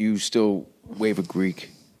 but yet you still wave a Greek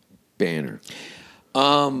banner?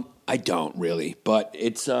 I don't really, but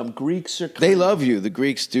it's Greeks are. They love you. The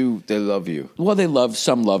Greeks do. They love you. Well,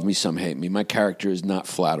 some love me, some hate me. My character is not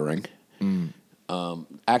flattering.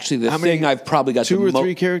 Actually, the How many- thing I've probably got Two or the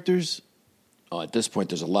three characters? at this point,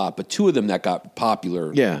 there's a lot, but two of them that got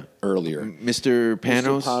popular. Yeah. Earlier. Mr.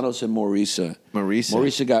 Panos? Mr. Panos and Marisa. Marisa.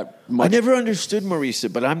 Marisa got. I Much, never understood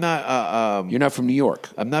Marisa, but I'm not. You're not from New York.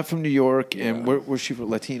 I'm not from New York, and where's she from?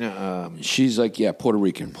 Latina, She's like Puerto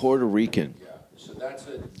Rican. Puerto Rican. So that's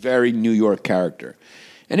a very New York character.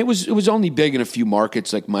 And it was only big in a few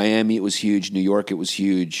markets, like Miami it was huge, New York it was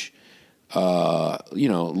huge.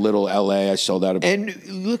 Little LA I sold out of And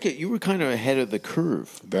look you were kind of ahead of the curve,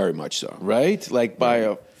 very much so. right? Like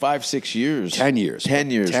by 5-6 years. 10 years. 10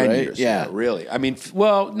 years, 10 right? years. Yeah. Really. I mean, here's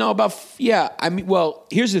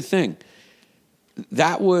the thing.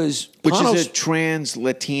 That was Which Panos- is a trans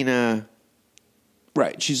Latina.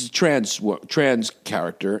 Right, she's a trans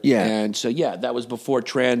character. Yeah. And so, that was before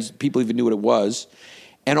trans people even knew what it was.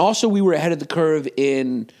 And also, we were ahead of the curve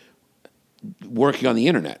in working on the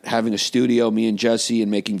internet, having a studio, me and Jesse, and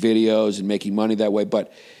making videos and making money that way.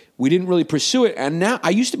 But we didn't really pursue it. And now,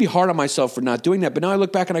 I used to be hard on myself for not doing that. But now I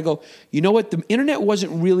look back and I go, you know what? The internet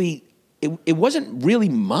wasn't really... It wasn't really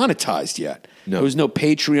monetized yet. No. There was no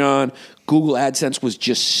Patreon. Google AdSense was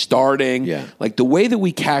just starting. Yeah. Like the way that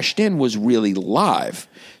we cashed in was really live.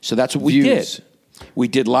 So that's what we Views. did. We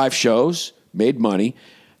did live shows, made money.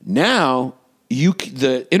 Now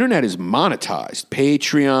the internet is monetized.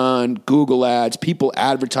 Patreon, Google Ads, people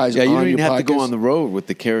advertise Yeah, on you your don't even have to go podcast. on the road with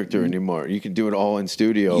the character anymore. You can do it all in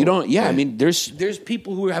studio. You don't. Yeah, I mean, there's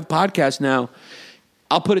people who have podcasts now.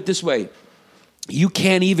 I'll put it this way: you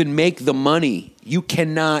can't even make the money. You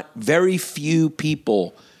cannot. Very few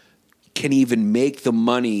people can even make the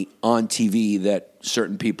money on TV that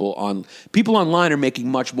certain people online are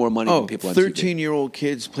making much more money than people on TV. 13-year-old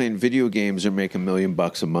kids playing video games are making $1 million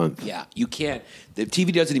a month. Yeah, you can't. The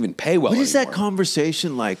TV doesn't even pay well. What is that anymore.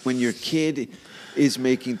 conversation like when your kid is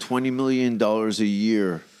making $20 million a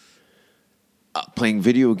year playing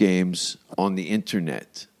video games on the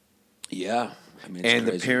internet? Yeah, I mean, it's And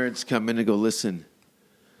the crazy. parents come in and go, listen,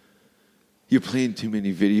 you're playing too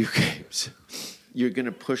many video games. You're going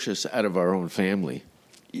to push us out of our own family.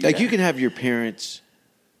 Like, you can have your parents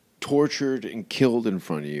tortured and killed in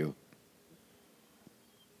front of you.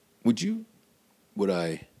 Would you Would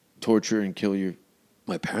I? torture and kill your...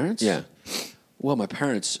 My parents? Yeah. Well, my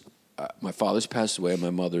parents. My father's passed away. My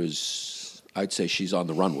mother's. I'd say she's on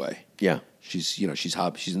the runway. Yeah. She's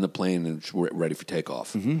she's in the plane and she's ready for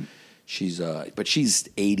takeoff. Mm-hmm. But she's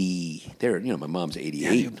 80. My mom's 88.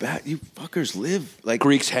 Yeah, you fuckers live like...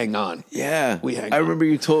 Greeks hang on. Yeah. We hang I on. remember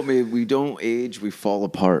you told me we don't age, we fall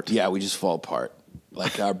apart. Yeah, we just fall apart.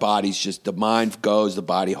 Like our bodies just the mind goes, the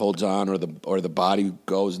body holds on, or the body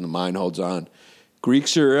goes and the mind holds on.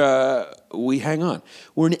 Greeks are we hang on.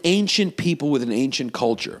 We're an ancient people with an ancient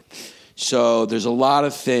culture. So there's a lot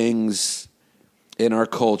of things in our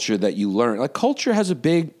culture that you learn. Like culture has a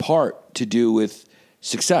big part to do with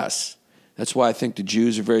success. That's why I think the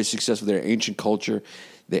Jews are very successful. They're ancient culture.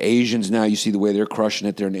 The Asians now, you see the way they're crushing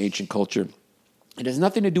it. They're an ancient culture. It has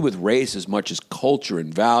nothing to do with race as much as culture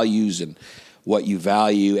and values and what you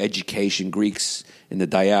value, education. Greeks in the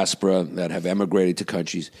diaspora that have emigrated to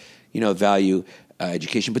countries, value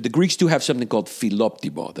education. But the Greeks do have something called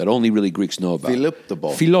philoptimo that only really Greeks know about.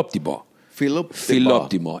 Philoptimo.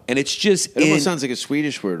 And it's just It almost sounds like a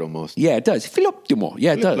Swedish word almost. Yeah, it does. Philoptimo.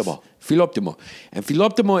 Yeah, it does. Philoptimo. Philoptimo. And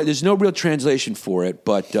philoptimo, there's no real translation for it,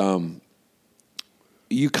 but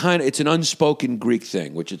it's an unspoken Greek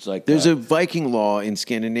thing, which it's like... There's a Viking law in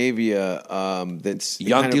Scandinavia that's...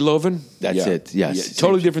 Yantiloven? That's Yeah. it, yes. Yeah,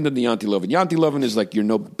 totally different than the Yantiloven. Yantiloven is like you're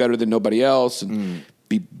no better than nobody else and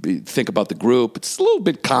think about the group. It's a little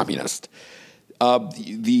bit communist.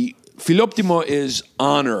 The philoptimo is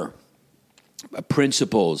honor,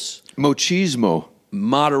 principles, Machismo.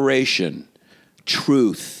 moderation,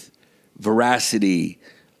 truth, veracity,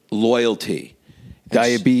 loyalty,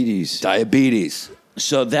 Diabetes.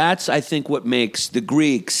 So that's, I think, what makes the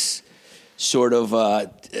Greeks sort of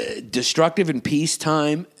destructive in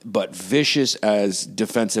peacetime, but vicious as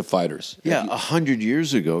defensive fighters. Yeah, 100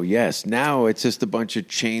 years ago, yes. Now it's just a bunch of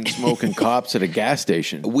chain-smoking cops at a gas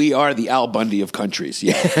station. We are the Al Bundy of countries.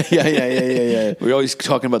 Yeah. Yeah. We're always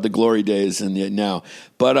talking about the glory days and now.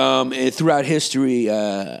 But throughout history,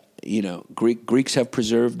 Greeks have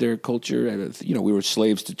preserved their culture. We were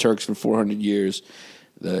slaves to Turks for 400 years.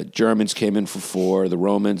 The Germans came in for 4. The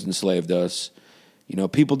Romans enslaved us.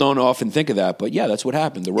 People don't often think of that, but yeah, that's what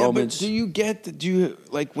happened. The Romans. But do you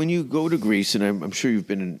like when you go to Greece, and I'm sure you've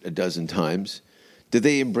been a dozen times, do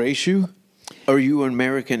they embrace you? Or are you an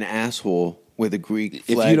American asshole with a Greek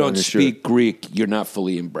flag if you don't on your speak shirt? Greek, you're not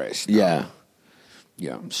fully embraced. Yeah.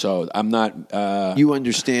 Yeah, so I'm not... you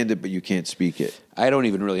understand it, but you can't speak it. I don't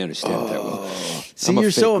even really understand it that well. See, you're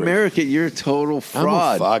so American. You're a total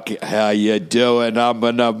fraud. How you doing? I'm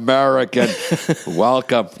an American.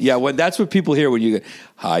 Welcome. Yeah, that's what people hear when you go,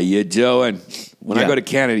 how you doing? When I go to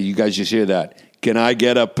Canada, you guys just hear that. Can I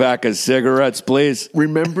get a pack of cigarettes, please?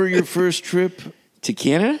 Remember your first trip? To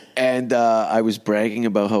Canada? And I was bragging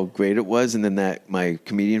about how great it was, and then my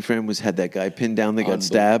comedian friend had that guy pinned down that got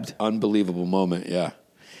stabbed. Unbelievable moment, yeah.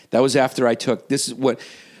 That was after I took,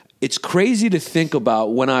 it's crazy to think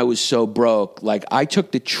about when I was so broke. Like, I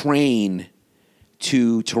took the train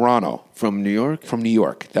to Toronto. From New York? From New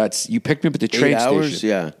York. You picked me up at the train 8 hours? station.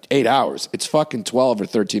 Yeah. 8 hours. It's fucking 12 or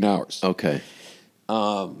 13 hours. Okay.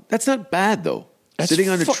 That's not bad, though. Sitting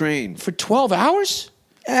on a train. For 12 hours?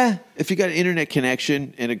 If you got an internet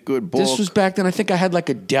connection and a good bulk. This was back then. I think I had like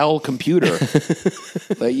a Dell computer.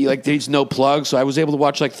 There's no plug, so I was able to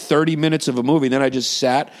watch like 30 minutes of a movie. Then I just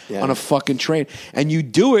sat on a fucking train. And you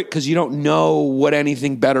do it because you don't know what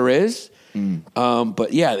anything better is.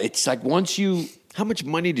 But yeah, it's like once you... How much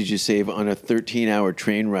money did you save on a 13-hour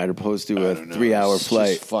train ride opposed to a 3-hour It's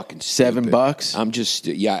flight? just fucking stupid. $7? I'm just...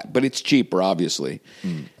 Yeah, but it's cheaper, obviously.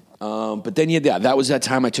 But then, that was that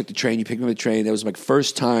time I took the train. You picked me up the train. That was my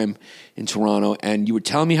first time in Toronto. And you were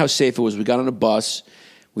telling me how safe it was. We got on a bus.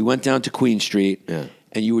 We went down to Queen Street. Yeah.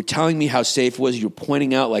 And you were telling me how safe it was. You were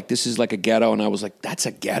pointing out, like, this is like a ghetto. And I was like, that's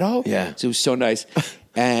a ghetto? Yeah. So it was so nice.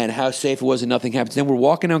 And how safe it was and nothing happens. Then we're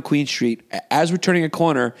walking down Queen Street. As we're turning a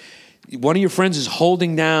corner, one of your friends is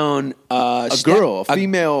holding down a female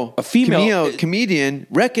comedian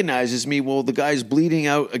recognizes me. Well, the guy's bleeding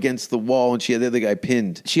out against the wall, and she had the other guy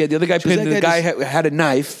pinned. The guy had a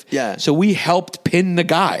knife. Yeah. So we helped pin the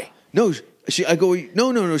guy. No, I go, no.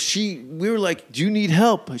 We were like, do you need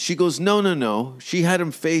help? She goes, no. She had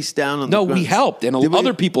him face down on the ground. No, we helped, and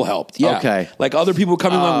other people helped. Yeah. Okay. Like other people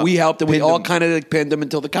coming along, we helped, and we all kind of pinned him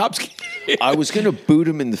until the cops came. I was going to boot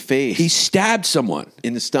him in the face. He stabbed someone.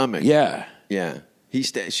 In the stomach. Yeah. Yeah.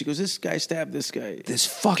 She goes, this guy stabbed this guy. This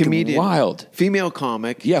fucking comedian, wild. Female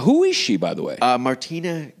comic. Yeah, who is she, by the way?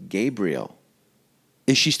 Martina Gabriel.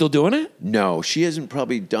 Is she still doing it? No, she hasn't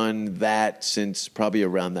probably done that since probably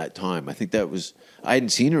around that time. I think I hadn't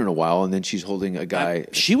seen her in a while, and then she's holding a guy.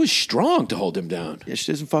 She was strong to hold him down. Yeah,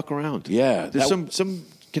 she doesn't fuck around. Yeah. There's some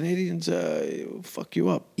Canadians fuck you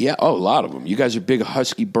up. Yeah, a lot of them. You guys are big,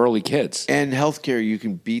 husky, burly kids. And healthcare, you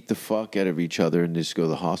can beat the fuck out of each other and just go to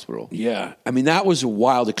the hospital. Yeah. I mean, that was a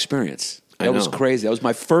wild experience. That was crazy. That was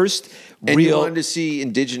my first and real... you wanted to see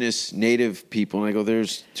indigenous native people, and I go,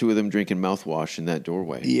 there's 2 of them drinking mouthwash in that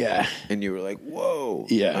doorway. Yeah. And you were like, whoa.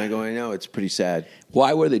 Yeah. And I go, I know, it's pretty sad.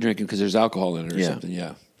 Why were they drinking? Because there's alcohol in it or something,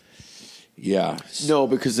 yeah. Yeah. No,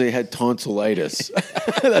 because they had tonsillitis.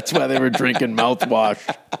 That's why they were drinking mouthwash.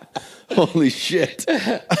 Holy shit.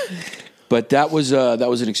 But that was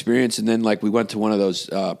an experience, and then like we went to one of those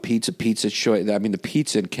pizza show. I mean, the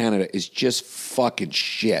pizza in Canada is just fucking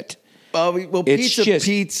shit. Well, it's just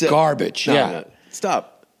pizza garbage. No.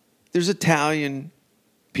 Stop. There's Italian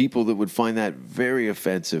people that would find that very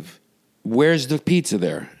offensive. Where's the pizza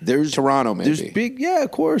there? There's Toronto, maybe. There's big, yeah,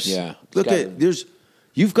 of course. Yeah.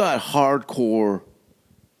 You've got hardcore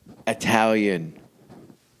Italian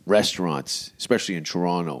restaurants, especially in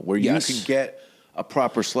Toronto, where you can get a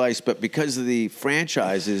proper slice, but because of the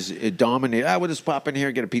franchises, it dominates. We'll just pop in here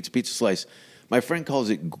and get a pizza slice. My friend calls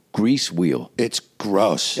it grease wheel. It's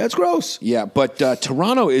gross. That's gross. Yeah, but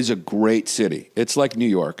Toronto is a great city. It's like New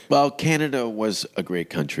York. Well, Canada was a great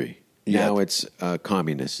country. Yeah. Now it's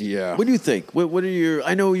communist. Yeah. What do you think? What are your?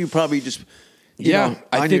 I know you probably just.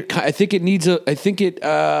 I think it needs a. I think it.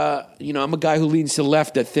 I'm a guy who leans to the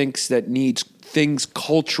left that thinks that needs things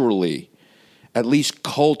culturally, at least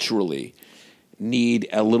culturally, need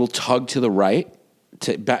a little tug to the right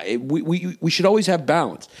We should always have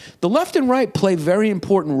balance. The left and right play very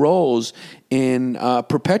important roles in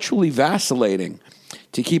perpetually vacillating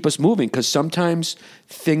to keep us moving, because sometimes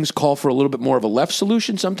things call for a little bit more of a left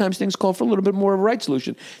solution. Sometimes things call for a little bit more of a right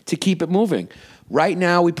solution to keep it moving. Right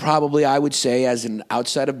now, I would say, as an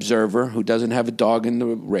outside observer who doesn't have a dog in the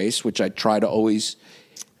race, which I try to always...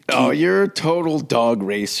 Oh, you're a total dog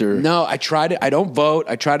racer. No, I don't vote.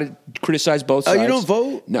 I try to criticize both sides. Oh, you don't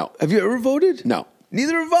vote? No. Have you ever voted? No.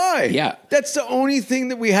 Neither have I. Yeah. That's the only thing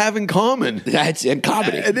that we have in common. That's in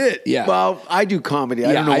comedy. It. Yeah. Well, I do comedy.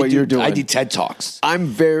 I don't know what you're doing. I do TED Talks. I'm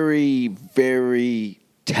very, very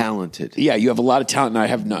talented. Yeah, you have a lot of talent and I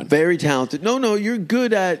have none. Very talented. No, you're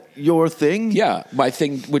good at your thing. Yeah, my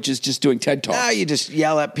thing, which is just doing TED Talks. Nah, you just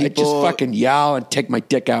yell at I people. just fucking yell and take my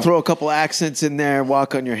dick out. Throw a couple accents in there,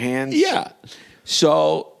 walk on your hands. Yeah.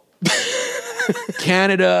 So,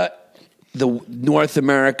 Canada, North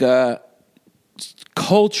America,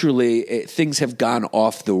 culturally, things have gone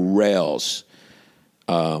off the rails.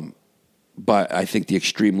 But I think the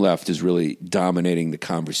extreme left is really dominating the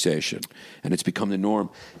conversation, and it's become the norm.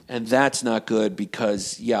 And that's not good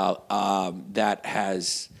because, that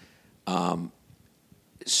has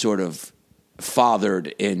sort of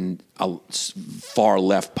fathered in far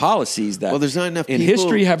left policies that there's not enough in people,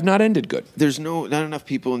 history have not ended good. There's not enough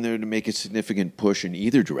people in there to make a significant push in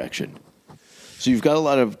either direction. So you've got a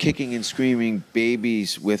lot of kicking and screaming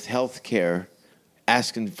babies with health care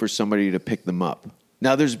asking for somebody to pick them up.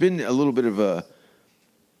 Now, there's been a little bit of a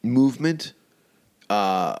movement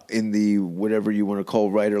in the whatever you want to call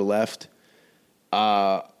right or left.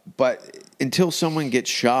 But until someone gets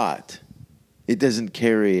shot, it doesn't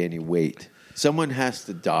carry any weight. Someone has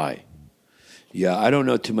to die. Yeah, I don't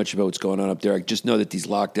know too much about what's going on up there. I just know that these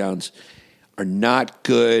lockdowns are not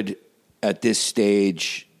good at this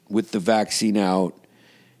stage with the vaccine out.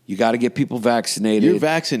 You got to get people vaccinated. You're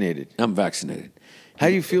vaccinated. I'm vaccinated. How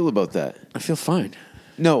do you feel about that? I feel fine.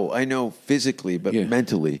 No, I know physically, but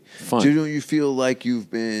mentally. Fine. Don't you feel like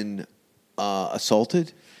you've been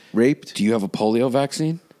assaulted, raped? Do you have a polio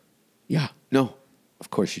vaccine? Yeah. No.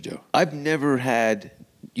 Of course you do. I've never had...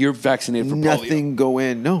 You're vaccinated for polio. Nothing go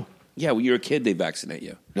in. No. Yeah, when you're a kid, they vaccinate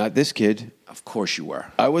you. Not this kid. Of course you were.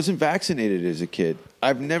 I wasn't vaccinated as a kid.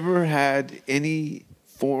 I've never had any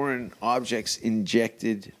foreign objects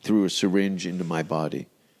injected through a syringe into my body.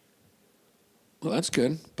 Well, that's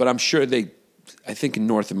good. But I'm sure I think in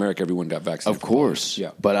North America, everyone got vaccinated. Of course.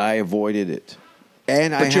 Yeah. But I avoided it.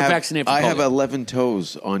 And But you're vaccinated for I have polio. 11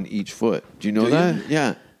 toes on each foot. Do you know Do that? you?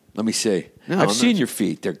 Yeah. Let me see. No, I've I'm seen not- your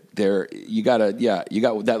feet. You got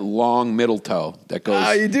that long middle toe that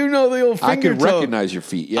goes. You do know the old I finger can toe. recognize your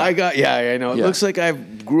feet. Yeah. I know. It Yeah. looks like I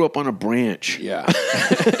grew up on a branch. Yeah.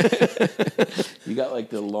 You got like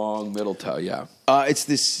the long middle toe. Yeah. It's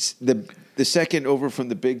the second over from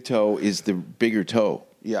the big toe is the bigger toe.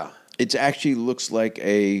 Yeah. It actually looks like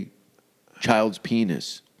a child's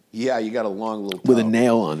penis Yeah. You got a long little toe. with a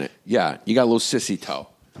nail on it. Yeah. You got a little sissy toe.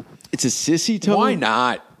 It's a sissy toe? Why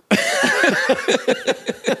not?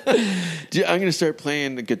 I'm going to start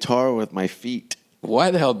playing the guitar with my feet.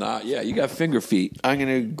 Why the hell not? Yeah. You got finger feet. I'm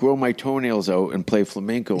going to grow my toenails out and play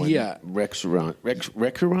flamenco in Yeah. restaurants.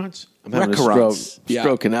 I'm having a Restaurants.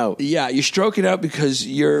 stroking out. Yeah, you're stroking out because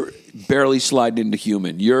you're barely sliding into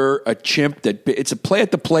human. You're a chimp it's a play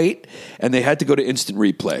at the plate, and they had to go to instant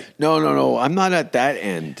replay. No. I'm not at that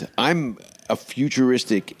end. I'm a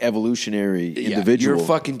futuristic, evolutionary individual. You're a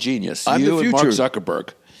fucking genius. I'm you the and Mark future. Zuckerberg.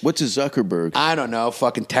 What's a Zuckerberg? I don't know,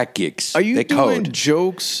 fucking tech geeks. Are you they doing code.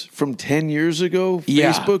 jokes from 10 years ago?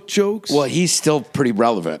 Yeah. Facebook jokes? Well, he's still pretty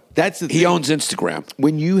relevant. That's the He thing. owns Instagram.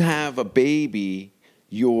 When you have a baby,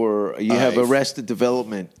 you have arrested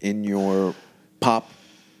development in your pop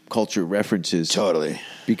culture references. Totally.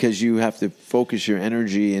 Because you have to focus your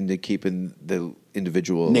energy into keeping the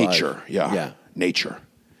individual alive. Nature. Yeah. Nature.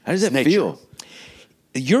 How does that Nature. feel?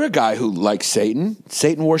 You're a guy who likes Satan.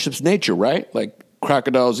 Satan worships nature, right? Like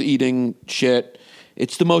crocodiles eating shit.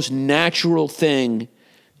 It's the most natural thing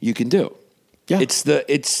you can do. Yeah.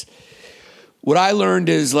 It's what I learned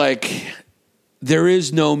is like there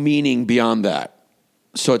is no meaning beyond that.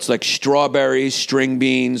 So it's like strawberries, string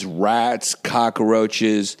beans, rats,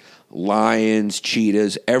 cockroaches, lions,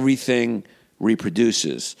 cheetahs, everything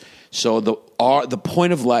reproduces. So the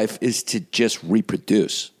point of life is to just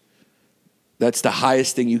reproduce. That's the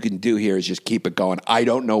highest thing you can do here is just keep it going. I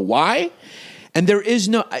don't know why. And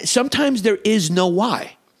sometimes there is no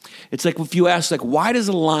why. It's like if you ask, like, why does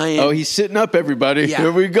a lion... Oh, he's sitting up, everybody. Yeah.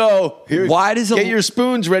 Here we go. Why does Get your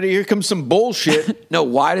spoons ready. Here comes some bullshit. No,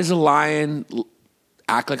 why does a lion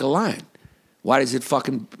act like a lion? Why does it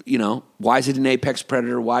fucking, why is it an apex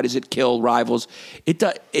predator? Why does it kill rivals?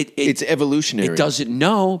 It's evolutionary. It doesn't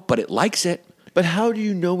know, but it likes it. But how do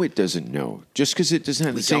you know it doesn't know? Just because it doesn't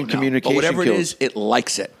have the same Don't know. communication But whatever skills. it is, it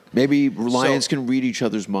likes it. Maybe lions can read each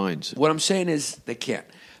other's minds. What I'm saying is they can't.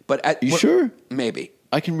 But You sure? Maybe.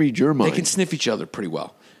 I can read your mind. They can sniff each other pretty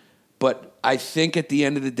well. But I think at the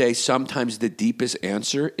end of the day, sometimes the deepest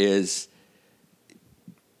answer is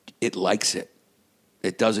it likes it.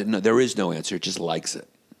 It doesn't know. There is no answer. It just likes it.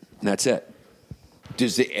 And that's it.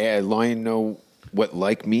 Does the lion know what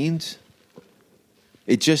like means?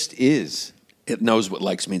 It just is. It knows what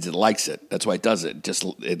likes means. It likes it. That's why it does it.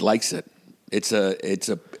 It likes it.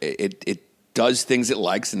 It does things it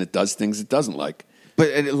likes and it does things it doesn't like. But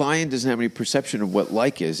a lion doesn't have any perception of what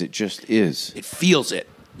like is. It just is. It feels it.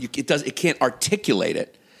 It can't articulate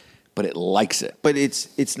it, but it likes it. But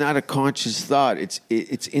it's not a conscious thought. It's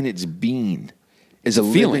in its being. It's a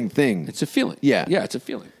feeling. living thing. It's a feeling. Yeah. Yeah, it's a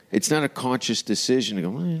feeling. It's not a conscious decision to go,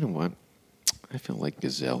 well, you know what? I feel like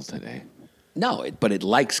gazelle today. No, but it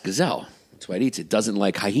likes gazelle. That's why it eats. It doesn't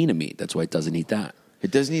like hyena meat. That's why it doesn't eat that.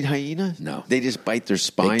 It doesn't eat hyena? No. They just bite their They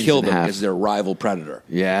spines kill in them half. because they're a rival predator.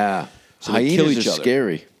 Yeah. So they Hyenas kill each are other.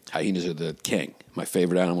 scary Hyenas are the king. My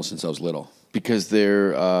favorite animal since I was little. because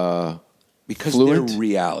they're Because fluent? they're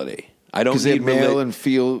reality. I don't Because they need have male and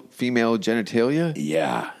female genitalia?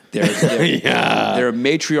 Yeah. They're a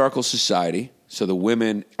matriarchal society, so the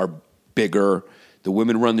women are bigger, the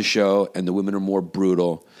women run the show, and the women are more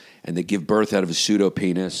brutal, and they give birth out of a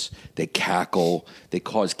pseudo-penis, they cackle, they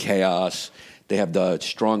cause chaos, they have the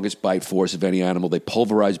strongest bite force of any animal, they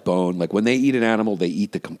pulverize bone. Like when they eat an animal, they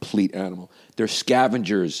eat the complete animal. They're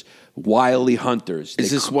scavengers, wily hunters.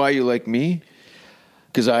 Is this why you like me?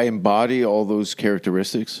 Because I embody all those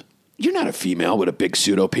characteristics? You're not a female with a big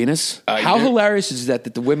pseudo-penis. How you're- hilarious is that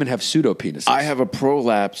the women have pseudo-penises? I have a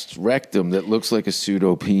prolapsed rectum that looks like a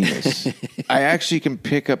pseudo penis. I actually can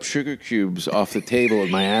pick up sugar cubes off the table in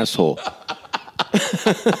my asshole.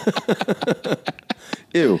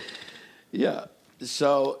 Ew. Yeah.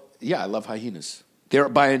 So I love hyenas. For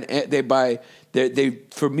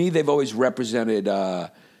me, they've always represented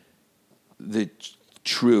the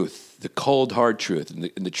truth, the cold, hard truth, and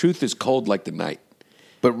the truth is cold like the night.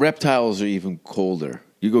 But reptiles are even colder.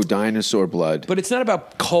 You go dinosaur blood. But it's not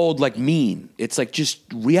about cold like mean. It's like just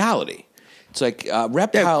reality. It's like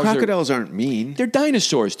reptiles. Crocodiles aren't mean. They're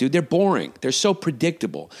dinosaurs, dude. They're boring. They're so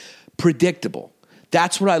predictable.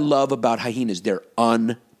 That's what I love about hyenas. They're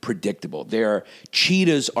unpredictable.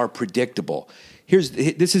 Cheetahs are predictable.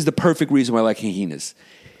 This is the perfect reason why I like hyenas.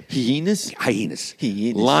 Hyenas? Hyenas.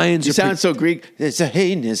 Hyenas. Lions. You sound so Greek. It's a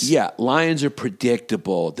hyenas. Yeah, lions are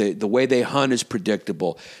predictable. The way they hunt is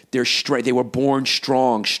predictable. They're straight. They were born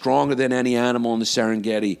strong, stronger than any animal in the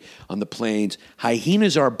Serengeti on the plains.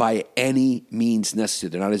 Hyenas are by any means necessary.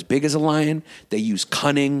 They're not as big as a lion. They use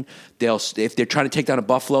cunning. If they're trying to take down a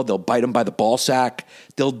buffalo, they'll bite them by the ball sack.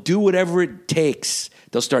 They'll do whatever it takes.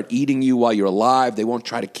 They'll start eating you while you're alive. They won't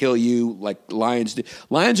try to kill you like lions do.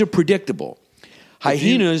 Lions are predictable.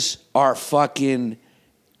 Hyenas are fucking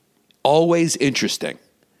always interesting.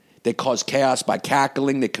 They cause chaos by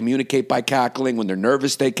cackling. They communicate by cackling. When they're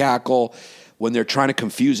nervous, they cackle. When they're trying to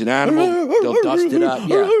confuse an animal, they'll dust it up.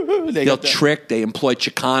 Yeah. They'll trick. They employ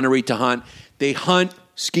chicanery to hunt. They hunt.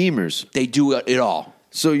 Schemers. They do it all.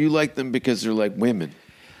 So you like them because they're like women.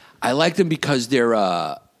 I like them because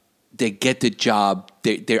they get the job.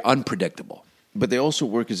 They're unpredictable. But they also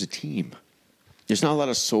work as a team. There's not a lot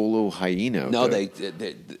of solo hyena. No,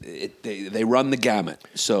 they run the gamut.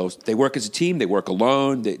 So they work as a team. They work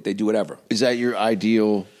alone. They do whatever. Is that your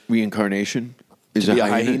ideal reincarnation? Is To be a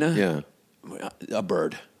hyena? Yeah. A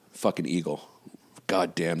bird, fucking eagle.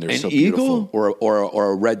 God damn, they're An so beautiful. eagle?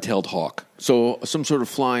 Or a red-tailed hawk. So some sort of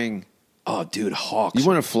flying. Oh, dude, hawks. You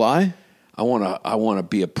want to fly? I want to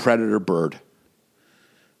be a predator bird.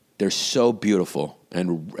 They're so beautiful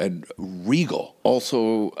and regal.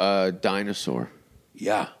 Also a dinosaur.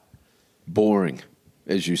 Yeah. Boring,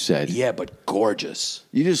 as you said. Yeah, but gorgeous.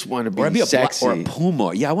 You just want to Or I'd be be sexy. or a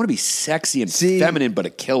puma. Yeah, I want to be sexy and See? feminine, but a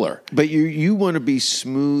killer. But you want to be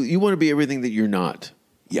smooth. You want to be everything that you're not.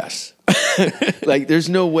 Yes. Like, there's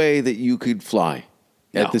no way that you could fly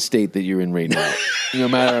No. at the state that you're in right now. No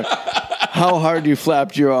matter how hard you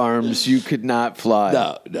flapped your arms, you could not fly.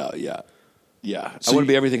 No, yeah. Yeah. So I want to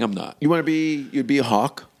be everything I'm not. You want to be, you'd be a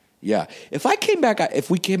hawk? Yeah. If we came back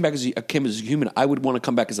as a human, I would want to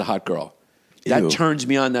come back as a hot girl. That Ew. turns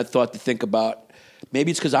me on, that thought to think about.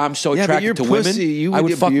 Maybe it's because I'm so Yeah, but attracted you're to pussy. women. You I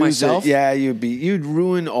would fuck abuse myself. It. Yeah, you'd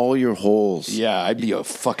ruin all your holes. Yeah, I'd be a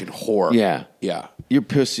fucking whore. Yeah. Yeah. Your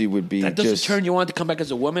pussy would be That doesn't just... turn you on to come back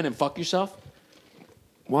as a woman and fuck yourself?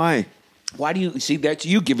 Why? Why do you see that's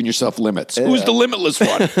you giving yourself limits? Who's the limitless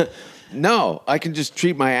one? No, I can just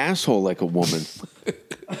treat my asshole like a woman.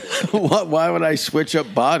 Why would I switch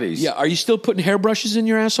up bodies? Yeah, are you still putting hairbrushes in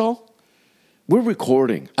your asshole? We're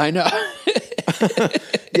recording. I know.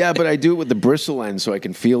 Yeah, but I do it with the bristle end so I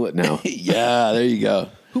can feel it now. Yeah, there you go.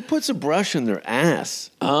 Who puts a brush in their ass?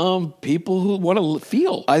 People who want to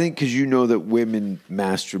feel. I think because you know that women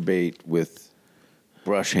masturbate with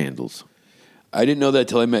brush handles. I didn't know that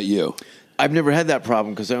till I met you. I've never had that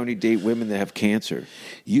problem because I only date women that have cancer.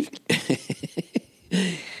 You,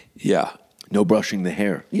 yeah, no brushing the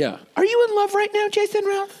hair. Yeah. Are you in love right now, Jason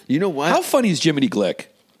Ralph? You know what? How funny is Jiminy Glick?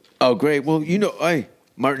 Oh, great. Well, you know,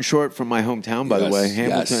 Martin Short from my hometown, by the way,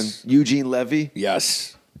 Hamilton, yes. Eugene Levy.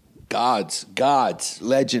 Yes, gods,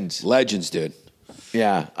 legends, dude.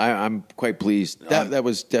 Yeah, I'm quite pleased. That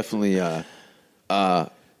was definitely. Yeah,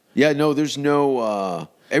 no, there's no.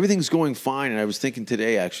 Everything's going fine, and I was thinking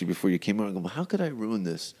today, actually, before you came on, how could I ruin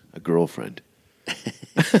this? A girlfriend.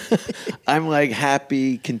 I'm like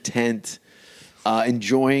happy, content,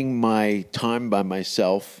 enjoying my time by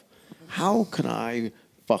myself. How could I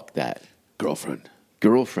fuck that? Girlfriend.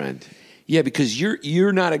 Yeah, because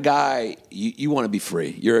you're not a guy. You want to be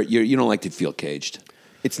free. You don't like to feel caged.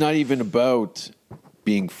 It's not even about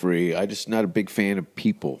being free. I'm just not a big fan of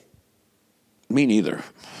people. Me neither.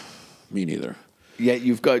 Yet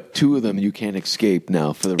you've got two of them you can't escape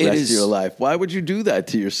now for the rest of your life. Why would you do that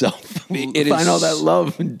to yourself? Find all that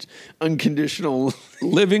love and unconditional.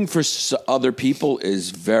 Living for other people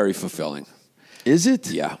is very fulfilling. Is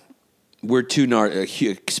it? Yeah. We're too,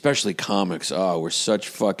 especially comics. Oh, we're such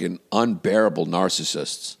fucking unbearable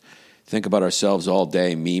narcissists. Think about ourselves all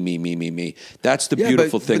day. Me. That's the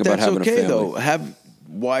beautiful thing about having a family. Though.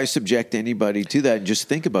 Why subject anybody to that? Just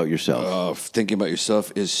think about yourself. Thinking about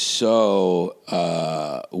yourself is so.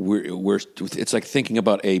 It's like thinking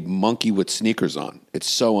about a monkey with sneakers on. It's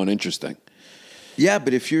so uninteresting. Yeah,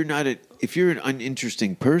 but if you're an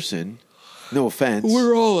uninteresting person, no offense,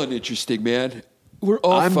 we're all uninteresting, man. We're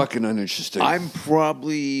all fucking uninteresting. I'm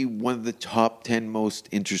probably one of the top 10 most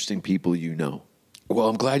interesting people you know. Well,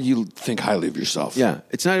 I'm glad you think highly of yourself. Yeah,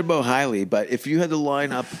 it's not about highly, but if you had to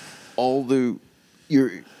line up all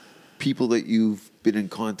your people that you've been in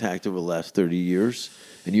contact over the last 30 years,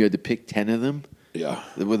 and you had to pick 10 of them,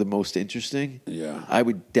 that were the most interesting. Yeah, I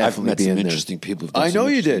would definitely met be some in there. Interesting people. I know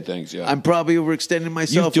you did. Things, yeah. I'm probably overextending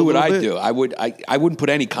myself. You do what I bit. do. I wouldn't put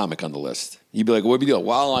any comic on the list. You'd be like, "What would you do?"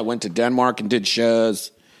 Well, I went to Denmark and did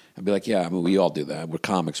shows. I'd be like, "Yeah, I mean, we all do that. We're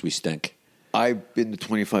comics. We stink." I've been to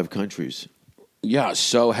 25 countries. Yeah,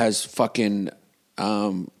 so has fucking.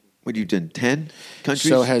 What you done? 10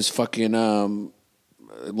 countries. So has fucking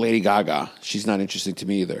Lady Gaga. She's not interesting to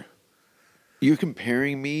me either. You're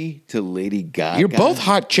comparing me to Lady Gaga. You're both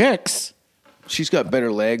hot chicks. She's got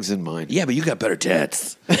better legs than mine. Yeah, but you got better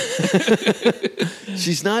tits.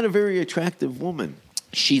 She's not a very attractive woman.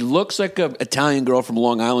 She looks like an Italian girl from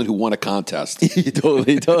Long Island who won a contest.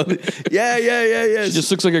 Totally. Yeah. She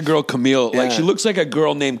just looks like a girl, Camille. Yeah. Like she looks like a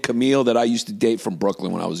girl named Camille that I used to date from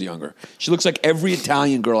Brooklyn when I was younger. She looks like every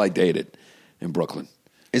Italian girl I dated in Brooklyn.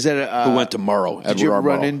 Is that who went to Murrow? Did you ever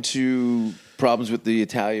run into problems with the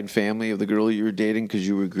Italian family of the girl you were dating because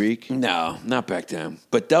you were Greek? No, not back then.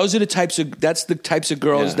 But that's the types of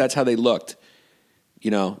girls. Yeah. That's how they looked.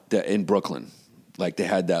 You know, in Brooklyn. Like they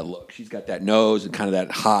had that look. She's got that nose and kind of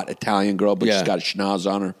that hot Italian girl, but she's got a schnoz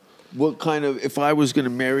on her. What kind of, if I was going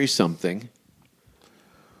to marry something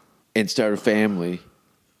and start a family,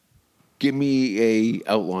 give me a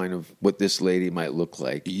outline of what this lady might look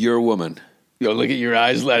like. Your woman. Yo, look at your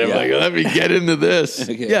eyes light up. Like, let me get into this.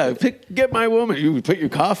 Okay. Yeah, get my woman. You put your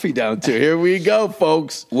coffee down too. Here we go,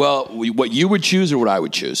 folks. Well, what you would choose or what I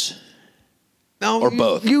would choose? No, or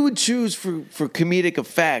both. You would choose for comedic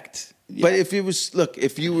effect. Yeah. But if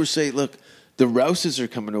you were say, look, the Rouses are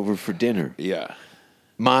coming over for dinner. Yeah.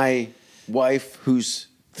 My wife, who's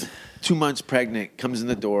 2 months pregnant, comes in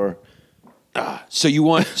the door. So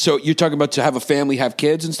you're talking about to have a family, have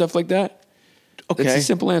kids and stuff like that? Okay. That's a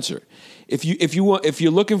simple answer. If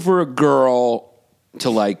you're looking for a girl to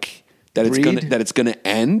like that it's gonna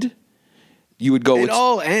end, you would go. It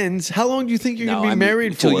all ends. How long do you think you're gonna be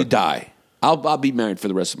married until for? you die? I'll be married for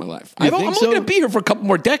the rest of my life. I'm only going to be here for a couple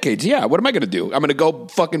more decades. Yeah. What am I going to do? I'm going to go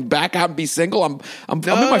fucking back out and be single. I'm in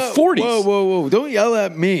my 40s. Whoa! Don't yell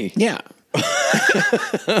at me. Yeah.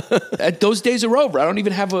 Those days are over. I don't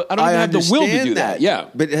even have the will to do that. Yeah.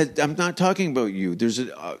 But I'm not talking about you. There's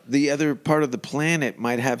the other part of the planet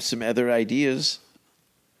might have some other ideas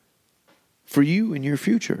for you in your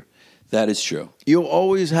future. That is true. You'll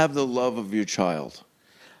always have the love of your child.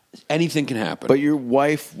 Anything can happen. But your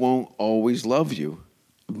wife won't always love you.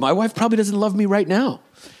 My wife probably doesn't love me right now.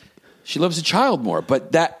 She loves the child more.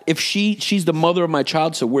 But that if she's the mother of my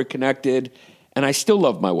child, so we're connected, and I still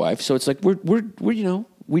love my wife. So it's like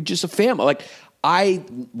we're just a family. Like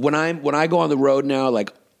when I go on the road now,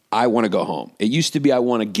 like I want to go home. It used to be I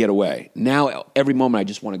want to get away. Now every moment I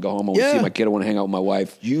just want to go home. I want to see my kid. I want to hang out with my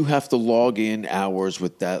wife. You have to log in hours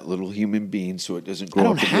with that little human being so it doesn't grow up. I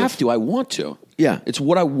don't have to. I want to. Yeah. It's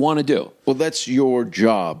what I want to do. Well, that's your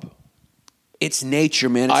job. It's nature,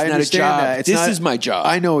 man. It's I not a understand job. that. This is my job.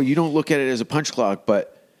 I know you don't look at it as a punch clock,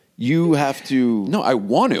 but you have to. No, I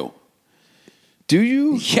want to. Do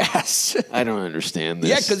you? Yes. I don't understand this.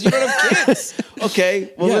 Yeah, because you don't have kids.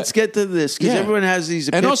 Okay, well, let's get to this, because everyone has these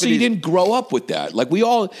epiphanies. And also, you didn't grow up with that. Like,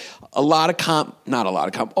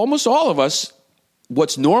 almost all of us,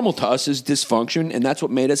 what's normal to us is dysfunction, and that's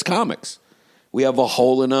what made us comics. We have a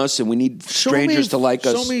hole in us, and we need strangers to like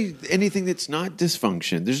us. Show me anything that's not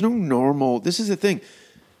dysfunction. There's no normal. This is the thing.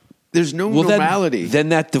 There's no normality. Then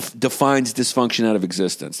that defines dysfunction out of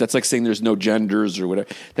existence. That's like saying there's no genders or whatever.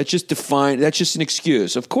 That's just an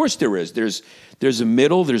excuse. Of course there is. There's a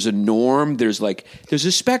middle, there's a norm, there's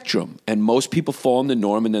a spectrum. And most people fall in the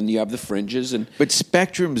norm, and then you have the fringes. But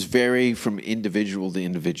spectrums vary from individual to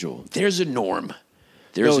individual. There's a norm.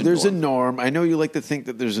 There's a norm. I know you like to think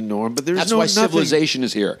that there's a norm, but that's why civilization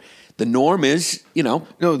is here. The norm is,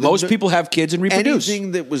 most people have kids and reproduce.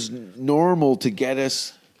 Anything that was normal to get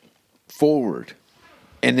us forward.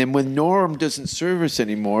 And then when norm doesn't serve us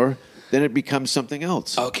anymore, then it becomes something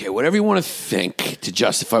else. Okay, whatever you want to think to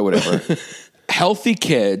justify whatever. Healthy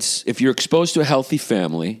kids, if you're exposed to a healthy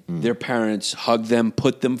family, their parents hug them,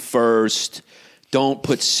 put them first, don't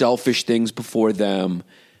put selfish things before them.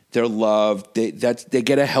 They're loved. They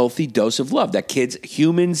get a healthy dose of love.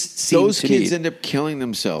 Humans seem Those to kids need. end up killing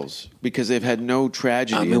themselves because they've had no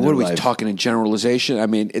tragedy. I mean, in what their are we life. talking in generalization? I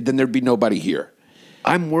mean, then there'd be nobody here.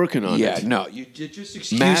 I'm working on it. Yeah, no, you just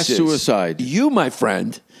excuses. Mass suicide. You, my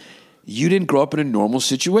friend, you didn't grow up in a normal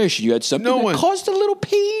situation. You had something that caused a little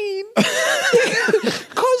pain. Caused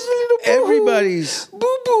a little boo-hoo. Everybody's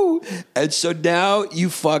boo-boo. And so now you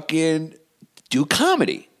fucking do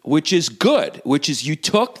comedy, which is good, which is you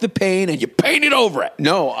took the pain and you painted over it.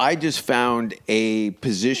 No, I just found a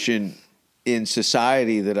position in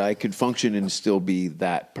society that I could function and still be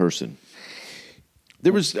that person.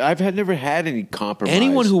 I've never had any compromise.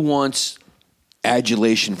 Anyone who wants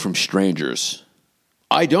adulation from strangers.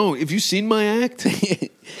 I don't. Have you seen my act?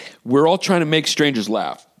 We're all trying to make strangers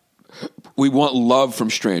laugh. We want love from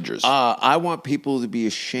strangers. I want people to be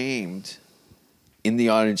ashamed in the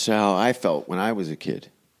audience of how I felt when I was a kid.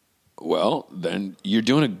 Well, then you're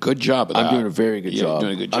doing a good job of that. I'm doing a very good job. You're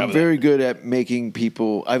doing a good job. I'm very good at making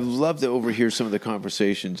people. I've loved to overhear some of the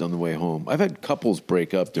conversations on the way home. I've had couples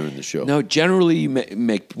break up during the show. No, generally you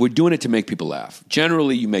we're doing it to make people laugh.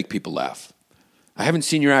 Generally, you make people laugh. I haven't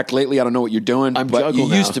seen your act lately. I don't know what you're doing. I'm but juggling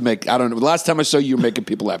you used now. to make. I don't know. The last time I saw you were making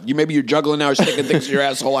people laugh. Maybe you're juggling now, or sticking things in your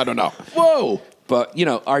asshole. I don't know. Whoa! But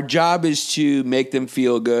our job is to make them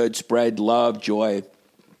feel good, spread love, joy.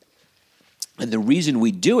 And the reason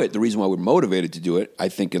we do it, the reason why we're motivated to do it, I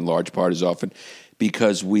think in large part is often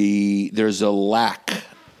because there's a lack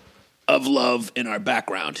of love in our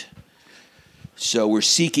background. So we're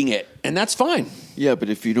seeking it, and that's fine. Yeah, but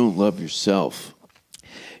if you don't love yourself.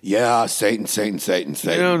 Yeah, Satan.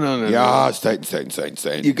 No. Yeah,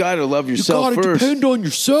 Satan. You got to love yourself first. You got to depend on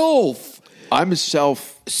yourself. I'm a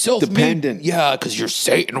self-dependent. Yeah, because you're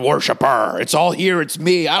Satan worshiper. It's all here. It's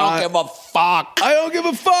me. I don't give a fuck. I don't give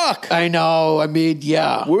a fuck. I know. I mean,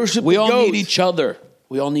 yeah. Worship We the all goat. need each other.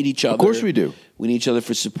 We all need each other. Of course we do. We need each other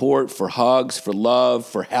for support, for hugs, for love,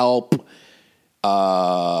 for help.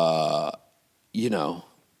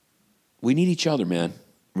 We need each other, man.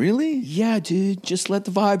 Really? Yeah, dude. Just let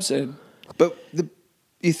the vibes in. But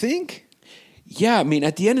you think? Yeah, I mean,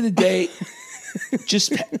 at the end of the day,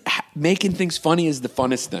 just making things funny is the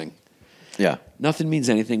funnest thing. Yeah. Nothing means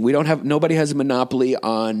anything. Nobody has a monopoly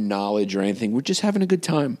on knowledge or anything. We're just having a good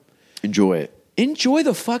time. Enjoy it. Enjoy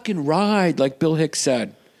the fucking ride, like Bill Hicks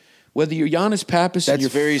said. Whether you're Giannis Pappas and That's you're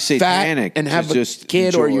very fat satanic and have to a just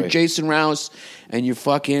kid, or enjoy. you're Jason Rouse and you're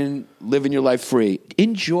fucking living your life free.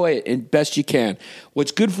 Enjoy it and best you can.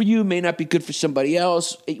 What's good for you may not be good for somebody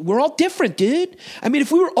else. We're all different, dude. I mean,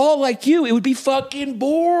 if we were all like you, it would be fucking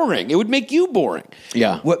boring. It would make you boring.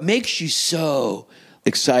 Yeah. What makes you so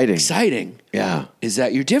exciting? Yeah. Is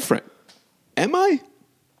that you're different. Am I?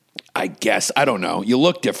 I guess. I don't know. You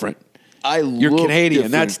look different. You're Canadian.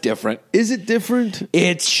 Different. That's different. Is it different?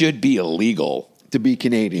 It should be illegal to be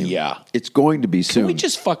Canadian. Yeah. It's going to be soon. Can we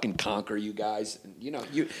just fucking conquer you guys? You know,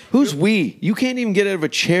 Who's we? You can't even get out of a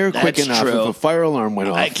chair quick That's enough true. if a fire alarm went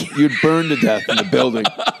I off. can't- You'd burn to death in the building.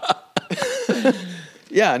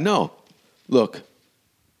 Yeah, no. Look,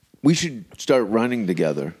 we should start running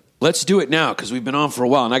together. Let's do it now because we've been on for a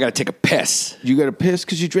while and I got to take a piss. You got to piss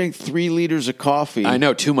because you drank 3 liters of coffee. I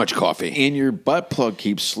know, too much coffee. And your butt plug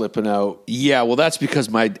keeps slipping out. Yeah, well, that's because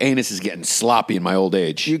my anus is getting sloppy in my old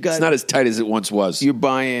age. It's not as tight as it once was. You're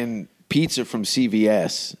buying pizza from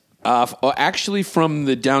CVS. Actually, from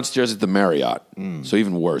the downstairs at the Marriott. So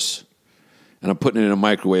even worse. And I'm putting it in a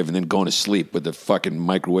microwave and then going to sleep with the fucking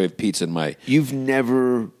microwave pizza in my... You've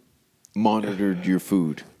never monitored your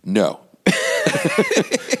food. No.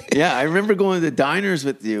 Yeah, I remember going to the diners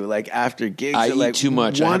with you, like after gigs. I at eat like too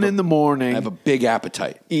much. 1 in the morning. I have a big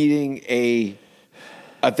appetite. Eating a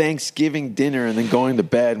Thanksgiving dinner and then going to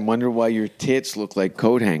bed and wonder why your tits look like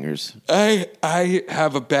coat hangers. I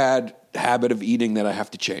have a bad habit of eating that I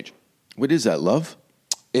have to change. What is that, love?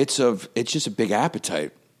 It's just a big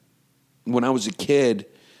appetite. When I was a kid,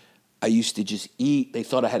 I used to just eat. They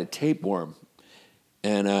thought I had a tapeworm.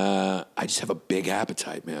 And I just have a big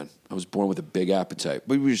appetite, man. I was born with a big appetite.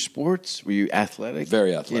 What were your sports? Were you athletic?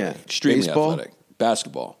 Very athletic. Yeah. Extremely Baseball? athletic.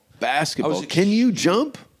 Basketball. Basketball. Can you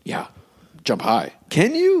jump? Yeah. Jump high.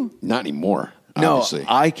 Can you? Not anymore, No, obviously.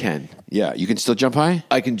 I can. Yeah, you can still jump high?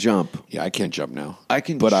 I can jump Yeah, I can't jump now. I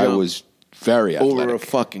can But I jump was very athletic. over a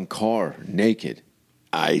fucking car naked.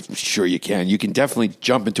 I'm sure you can. You can definitely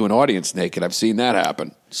jump into an audience naked. I've seen that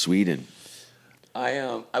happen. Sweden.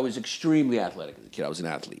 I was extremely athletic as a kid. I was an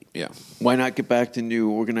athlete. Yeah. Why not get back to new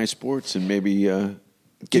organized sports and maybe get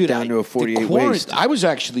Dude, down to a 48 waist? I was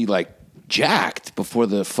actually like jacked before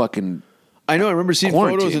the fucking. I know. I remember seeing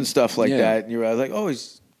Quarantine. photos and stuff like Yeah. that, and I was like, "Oh,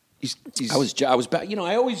 he's." I was back. You know,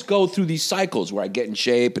 I always go through these cycles where I get in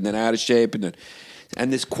shape and then out of shape and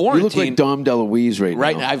this You quarantine. look like Dom DeLuise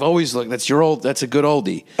right now. I've always looked. That's a good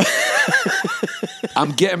oldie.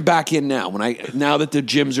 I'm getting back in now. Now that the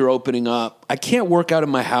gyms are opening up, I can't work out in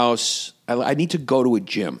my house. I need to go to a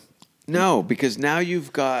gym. No, because now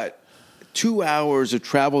you've got 2 hours of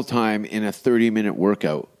travel time in a 30-minute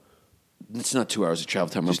workout. It's not 2 hours of travel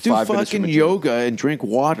time. Just I'm do 5 minutes from fucking a gym. yoga and drink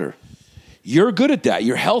water. You're good at that.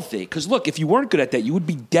 You're healthy. Because look, if you weren't good at that, you would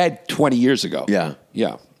be dead 20 years ago. Yeah.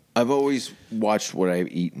 Yeah. I've always watched what I've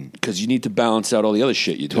eaten. Because you need to balance out all the other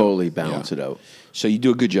shit you do. Totally balance it out. So you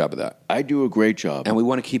do a good job of that. I do a great job. And we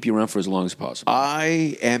want to keep you around for as long as possible.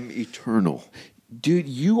 I am eternal. Dude,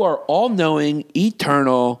 you are all-knowing,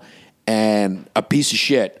 eternal, and a piece of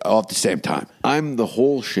shit all at the same time. I'm the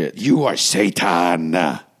whole shit. You are Satan.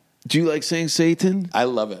 Do you like saying Satan? I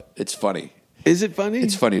love it. It's funny. Is it funny?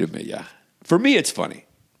 It's funny to me, yeah. For me, it's funny.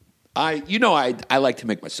 I like to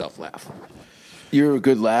make myself laugh. You're a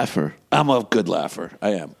good laugher. I'm a good laugher. I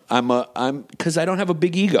am. I'm because I don't have a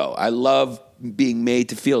big ego. I love being made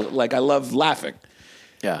to feel like I love laughing.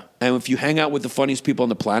 Yeah. And if you hang out with the funniest people on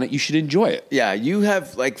the planet, you should enjoy it. Yeah, you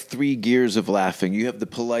have like 3 gears of laughing. You have the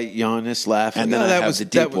polite Giannis laugh. And then I have the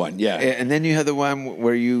deep one, yeah. And then you have the one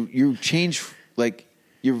where you change, like,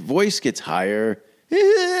 your voice gets higher.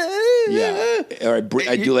 Yeah. Or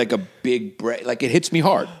I do like a big break. Like it hits me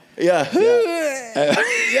hard. Yeah.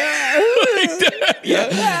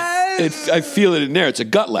 I feel it in there. It's a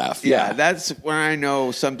gut laugh. Yeah, that's when I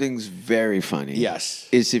know something's very funny. Yes.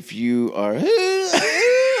 Is if you are...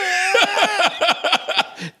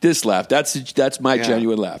 This laugh. That's my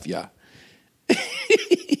genuine laugh. Yeah.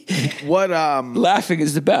 What Laughing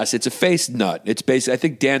is the best. It's a face nut. It's basically, I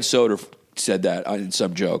think Dan Soder said that in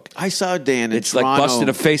some joke. I saw Dan in It's Toronto. like busting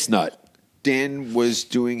a face nut. Dan was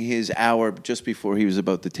doing his hour just before he was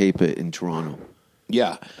about to tape it in Toronto.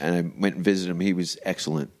 Yeah. And I went and visited him. He was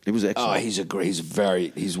excellent. It was Oh, excellent.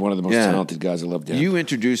 he's one of the most talented guys. I love Dan. You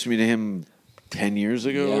introduced me to him 10 years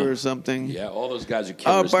ago Yeah. or something. Yeah, all those guys are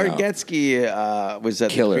Oh, killers now. Bargetsky was that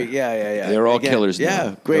Killer. Yeah. They're all Again, killers now.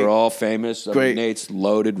 Yeah, great. They're all famous. I mean, Great. Nate's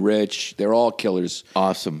loaded, rich. They're all killers.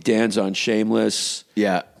 Awesome. Dan's on Shameless.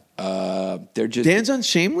 Yeah. They're just Dan's on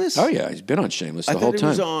Shameless? Oh yeah, he's been on Shameless the I whole thought he time.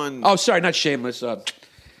 was on- Oh, sorry, not Shameless.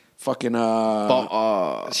 Fucking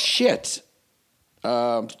shit.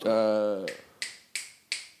 The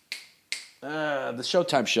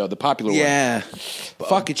Showtime show, the popular one. Yeah.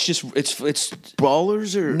 Fuck, it's just it's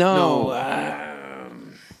Brawlers or no.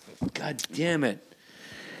 God damn it.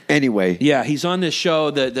 Anyway. Yeah, he's on this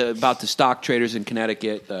show the about the stock traders in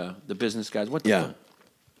Connecticut, the business guys. What the Yeah. fuck?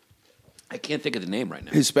 I can't think of the name right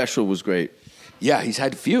now. His special was great. Yeah, he's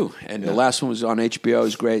had a few, and the last one was on HBO.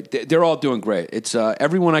 Is great. They're all doing great. It's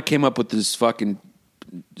everyone I came up with is fucking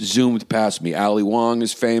zoomed past me. Ali Wong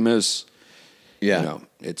is famous. Yeah. You know,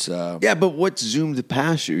 it's Yeah, but what's zoomed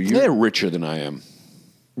past you? You're they're richer than I am.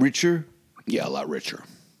 richer, Yeah, a lot richer.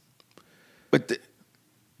 but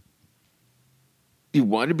you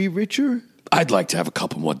want to be richer? I'd like to have a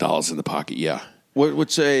couple more dollars in the pocket. Yeah.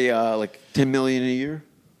 What's say like $10 million a year?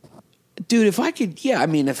 Dude, if I could, yeah, I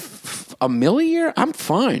mean, if $1 million a year, I'm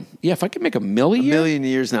fine. Yeah, if I could make $1 million a $1 year, million a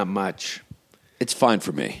year is not much. it's fine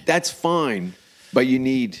for me. That's fine, but you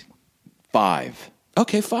need 5.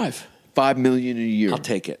 Okay, 5. $5 million a year. I'll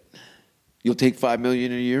take it. You'll take $5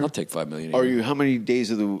 million a year. I'll take $5 million a Are year. you? How many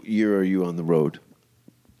days of the year are you on the road?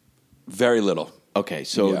 Very little. Okay,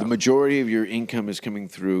 so Yeah. the majority of your income is coming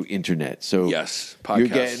through internet. So Yes, you're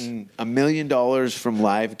podcasts. getting $1 million from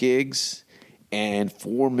live gigs and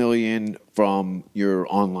 $4 million from your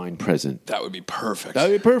online presence. That would be perfect. That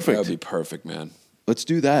would be perfect. That would be perfect, man. Let's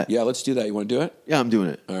do that. Yeah, let's do that. You want to do it? Yeah, I'm doing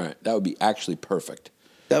it. All right. That would be actually perfect.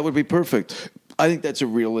 That would be perfect. I think that's a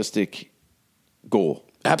realistic goal.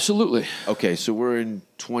 Absolutely. Okay, so we're in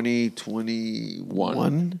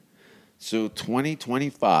 2021. So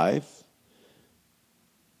 2025,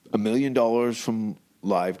 $1 million from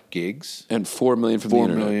live gigs, And $4 million from the $4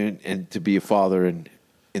 internet. million, and to be a father in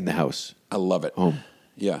the house. I love it. Home.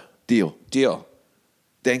 Yeah. Deal. Deal.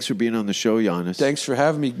 Thanks for being on the show, Giannis. Thanks for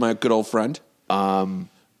having me, my good old friend. Giannis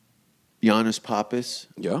Pappas.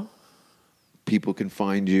 Yeah. People can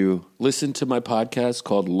find you. Listen to my podcast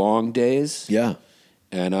called Long Days. Yeah.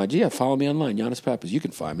 And yeah, follow me online, Giannis Pappas. You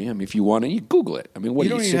can find me. I mean, if you want to, you Google it. I mean, what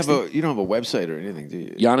You are don't you, even 60? you don't have a website or anything, do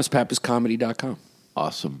you? GiannisPappasComedy.com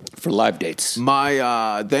Awesome. for live dates.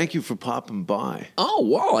 My thank you for popping by. Oh,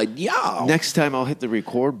 wow. Yeah. Next time I'll hit the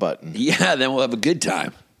record button. Yeah, then we'll have a good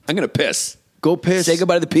time. I'm going to piss. Go piss. Say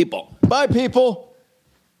goodbye to the people. Bye, people.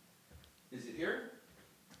 Is it here?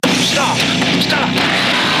 Stop! Stop!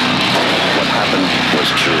 What happened was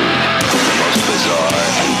true.